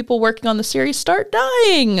 and then people working on the series start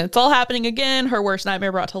dying. It's all happening again, her worst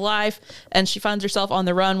nightmare brought to life, and she finds herself on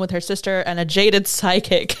the run with her sister and a jaded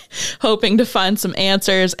psychic, hoping to find some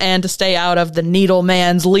answers and to stay out of the Needle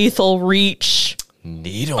Man's lethal reach.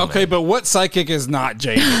 Needle. Okay, but what psychic is not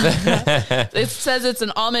jaded? It says it's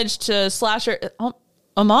an homage to slasher.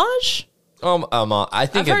 Homage? I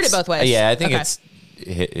think I've heard it both ways. Yeah, I think Okay. it's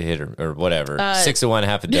hit or whatever. 6 of one,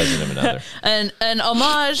 half a dozen of another. An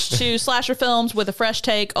homage to slasher films with a fresh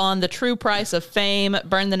take on the true price of fame.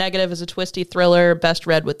 Burn the Negative is a twisty thriller, best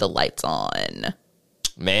read with the lights on.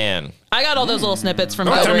 Man, I got all those little snippets from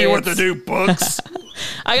Don't Goodreads. tell me what to do, books.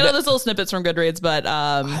 I got all those little snippets from Goodreads, but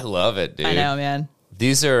I love it, dude. I know, man.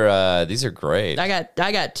 These are great. I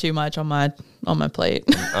got too much on my plate.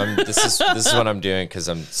 This is what I'm doing because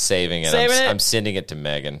I'm saving it. Saving it? I'm sending it to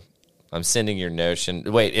Megan. I'm sending your Notion.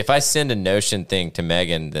 Wait, if I send a Notion thing to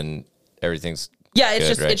Megan, then everything's Yeah, it's good,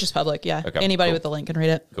 just right? it's just public. Yeah, Okay, anybody cool. with the link can read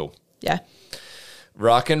it. Cool. Yeah.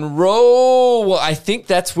 Rock and roll. Well, I think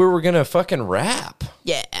that's where we're gonna fucking wrap.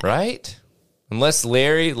 Yeah. Right? Unless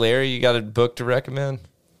Larry, you got a book to recommend?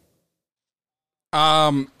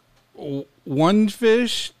 One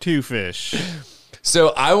fish, two fish. So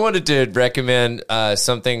I wanted to recommend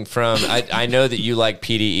something from. I know that you like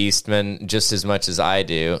P.D. Eastman just as much as I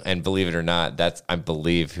do, and believe it or not, that's I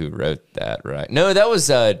believe who wrote that. Right? No, that was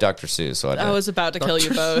Dr. Seuss. Wasn't it? I was about to kill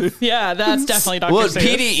you both. Yeah, that's definitely Dr. Well, Seuss.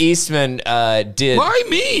 P.D. Eastman did. Why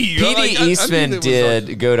me? P.D. Eastman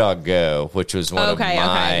did Go Dog Go, which was one of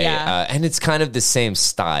my. yeah. And it's kind of the same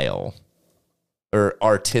style, or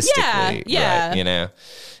artistically, yeah. right, you know.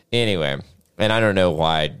 Anyway, and I don't know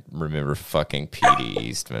why I remember fucking P.D.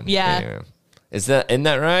 Eastman. Yeah. Anyway. Isn't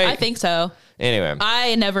that right? I think so. Anyway.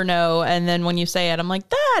 I never know. And then when you say it, I'm like,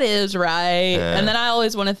 that is right. And then I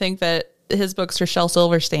always want to think that his books are Shel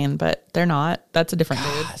Silverstein, but they're not. That's a different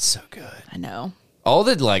dude. That's so good. I know. All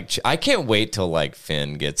the I can't wait till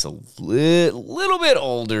Finn gets a little bit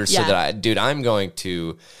older so that I'm going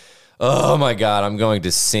to. Oh my God, I'm going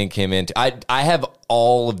to sink him into. I have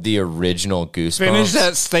all of the original Goosebumps. Finish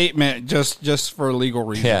that statement just for legal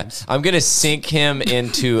reasons. Yeah, I'm going to sink him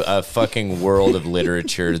into a fucking world of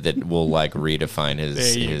literature that will redefine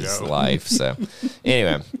his life. So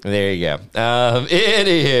anyway, there you go.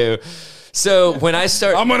 Anywho. So when I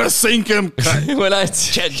start, I'm gonna sink him.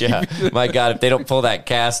 My God, if they don't pull that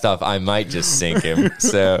cast off, I might just sink him.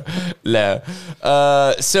 So no.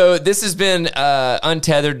 So this has been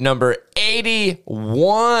Untethered number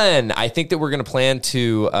 81. I think that we're gonna plan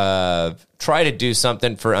to try to do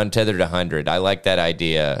something for Untethered 100. I like that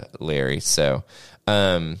idea, Larry. So.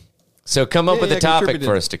 So come up with a topic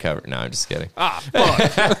for us to cover. No, I'm just kidding.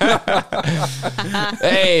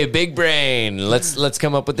 Hey, big brain. Let's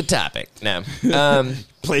come up with the topic. No.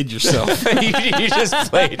 Played yourself. You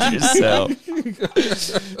just played yourself.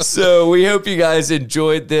 So we hope you guys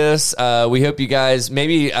enjoyed this. We hope you guys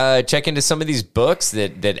maybe check into some of these books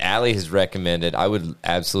that Allie has recommended. I would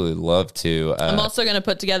absolutely love to. I'm also going to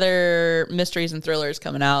put together mysteries and thrillers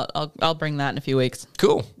coming out. I'll bring that in a few weeks.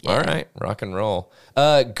 Cool. Yeah. All right. Rock and roll.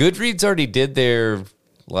 Goodreads already did their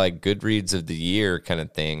Goodreads of the year kind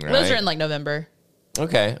of thing, right? Those are in November.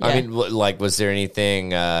 Okay. Yeah. I mean, was there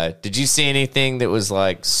anything, did you see anything that was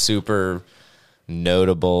super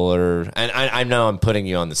notable and I know I'm putting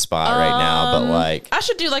you on the spot right now, but I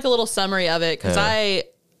should do a little summary of it because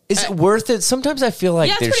is it worth it? Sometimes I feel their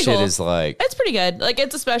shit cool. is it's pretty good.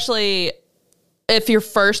 It's especially if you're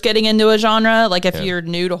first getting into a genre, if you're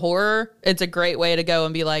new to horror, it's a great way to go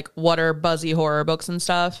and be what are buzzy horror books and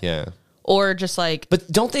stuff. Yeah. Or just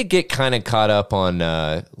But don't they get kind of caught up on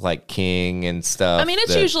King and stuff? I mean,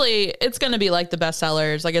 it's going to be the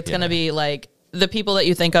bestsellers. It's going to be the people that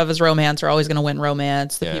you think of as romance are always going to win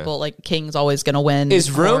romance. The people King's always going to win.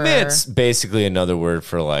 Is romance basically another word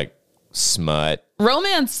for smut?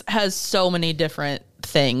 Romance has so many different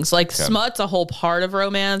things. Smut's a whole part of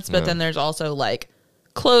romance, but then there's also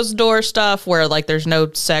closed door stuff where there's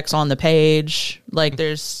no sex on the page.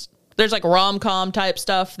 There's rom-com type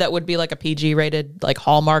stuff that would be a PG rated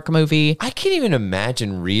Hallmark movie. I can't even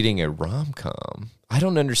imagine reading a rom-com. I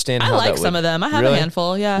don't understand how that would... some of them. I have a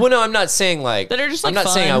handful, yeah. Well, no, I'm not saying that are just I'm not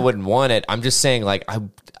fun. saying I wouldn't want it. I'm just saying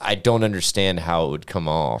I don't understand how it would come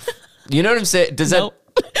off. You know what I'm saying? Does that...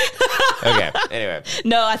 Okay, anyway.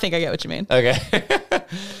 No, I think I get what you mean. Okay.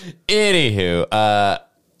 Anywho,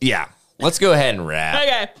 yeah. Let's go ahead and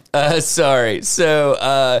wrap. Okay. Sorry.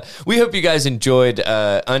 So we hope you guys enjoyed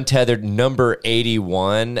Untethered number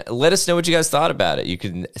 81. Let us know what you guys thought about it. You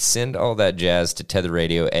can send all that jazz to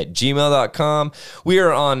tetherradio@gmail.com. We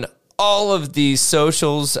are on all of the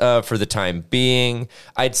socials for the time being.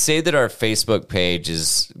 I'd say that our Facebook page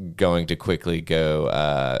is going to quickly go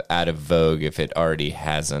out of vogue if it already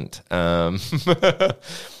hasn't.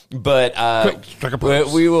 But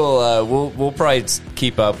we will we'll probably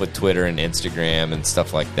keep up with Twitter and Instagram and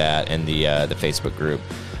stuff like that, and the Facebook group.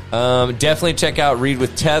 Definitely check out Read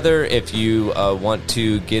with Tether if you want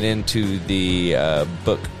to get into the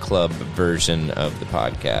book club version of the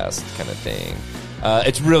podcast kind of thing.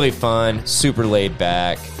 It's really fun, super laid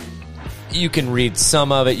back. You can read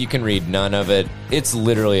some of it, you can read none of it. It's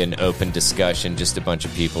literally an open discussion, just a bunch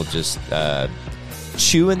of people just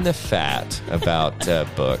chewing the fat about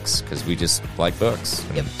books, because we just like books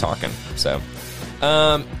and talking. So,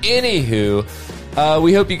 anywho,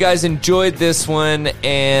 we hope you guys enjoyed this one,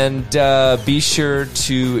 and be sure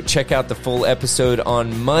to check out the full episode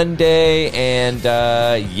on Monday. And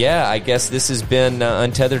I guess this has been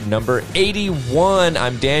Untethered number 81.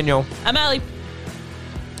 I'm Daniel. I'm Allie.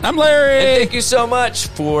 I'm Larry. And thank you so much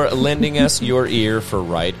for lending us your ear for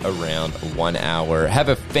right around 1 hour. Have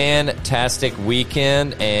a fantastic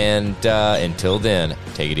weekend, and until then,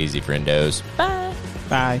 take it easy, friendos. Bye.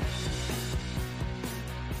 Bye.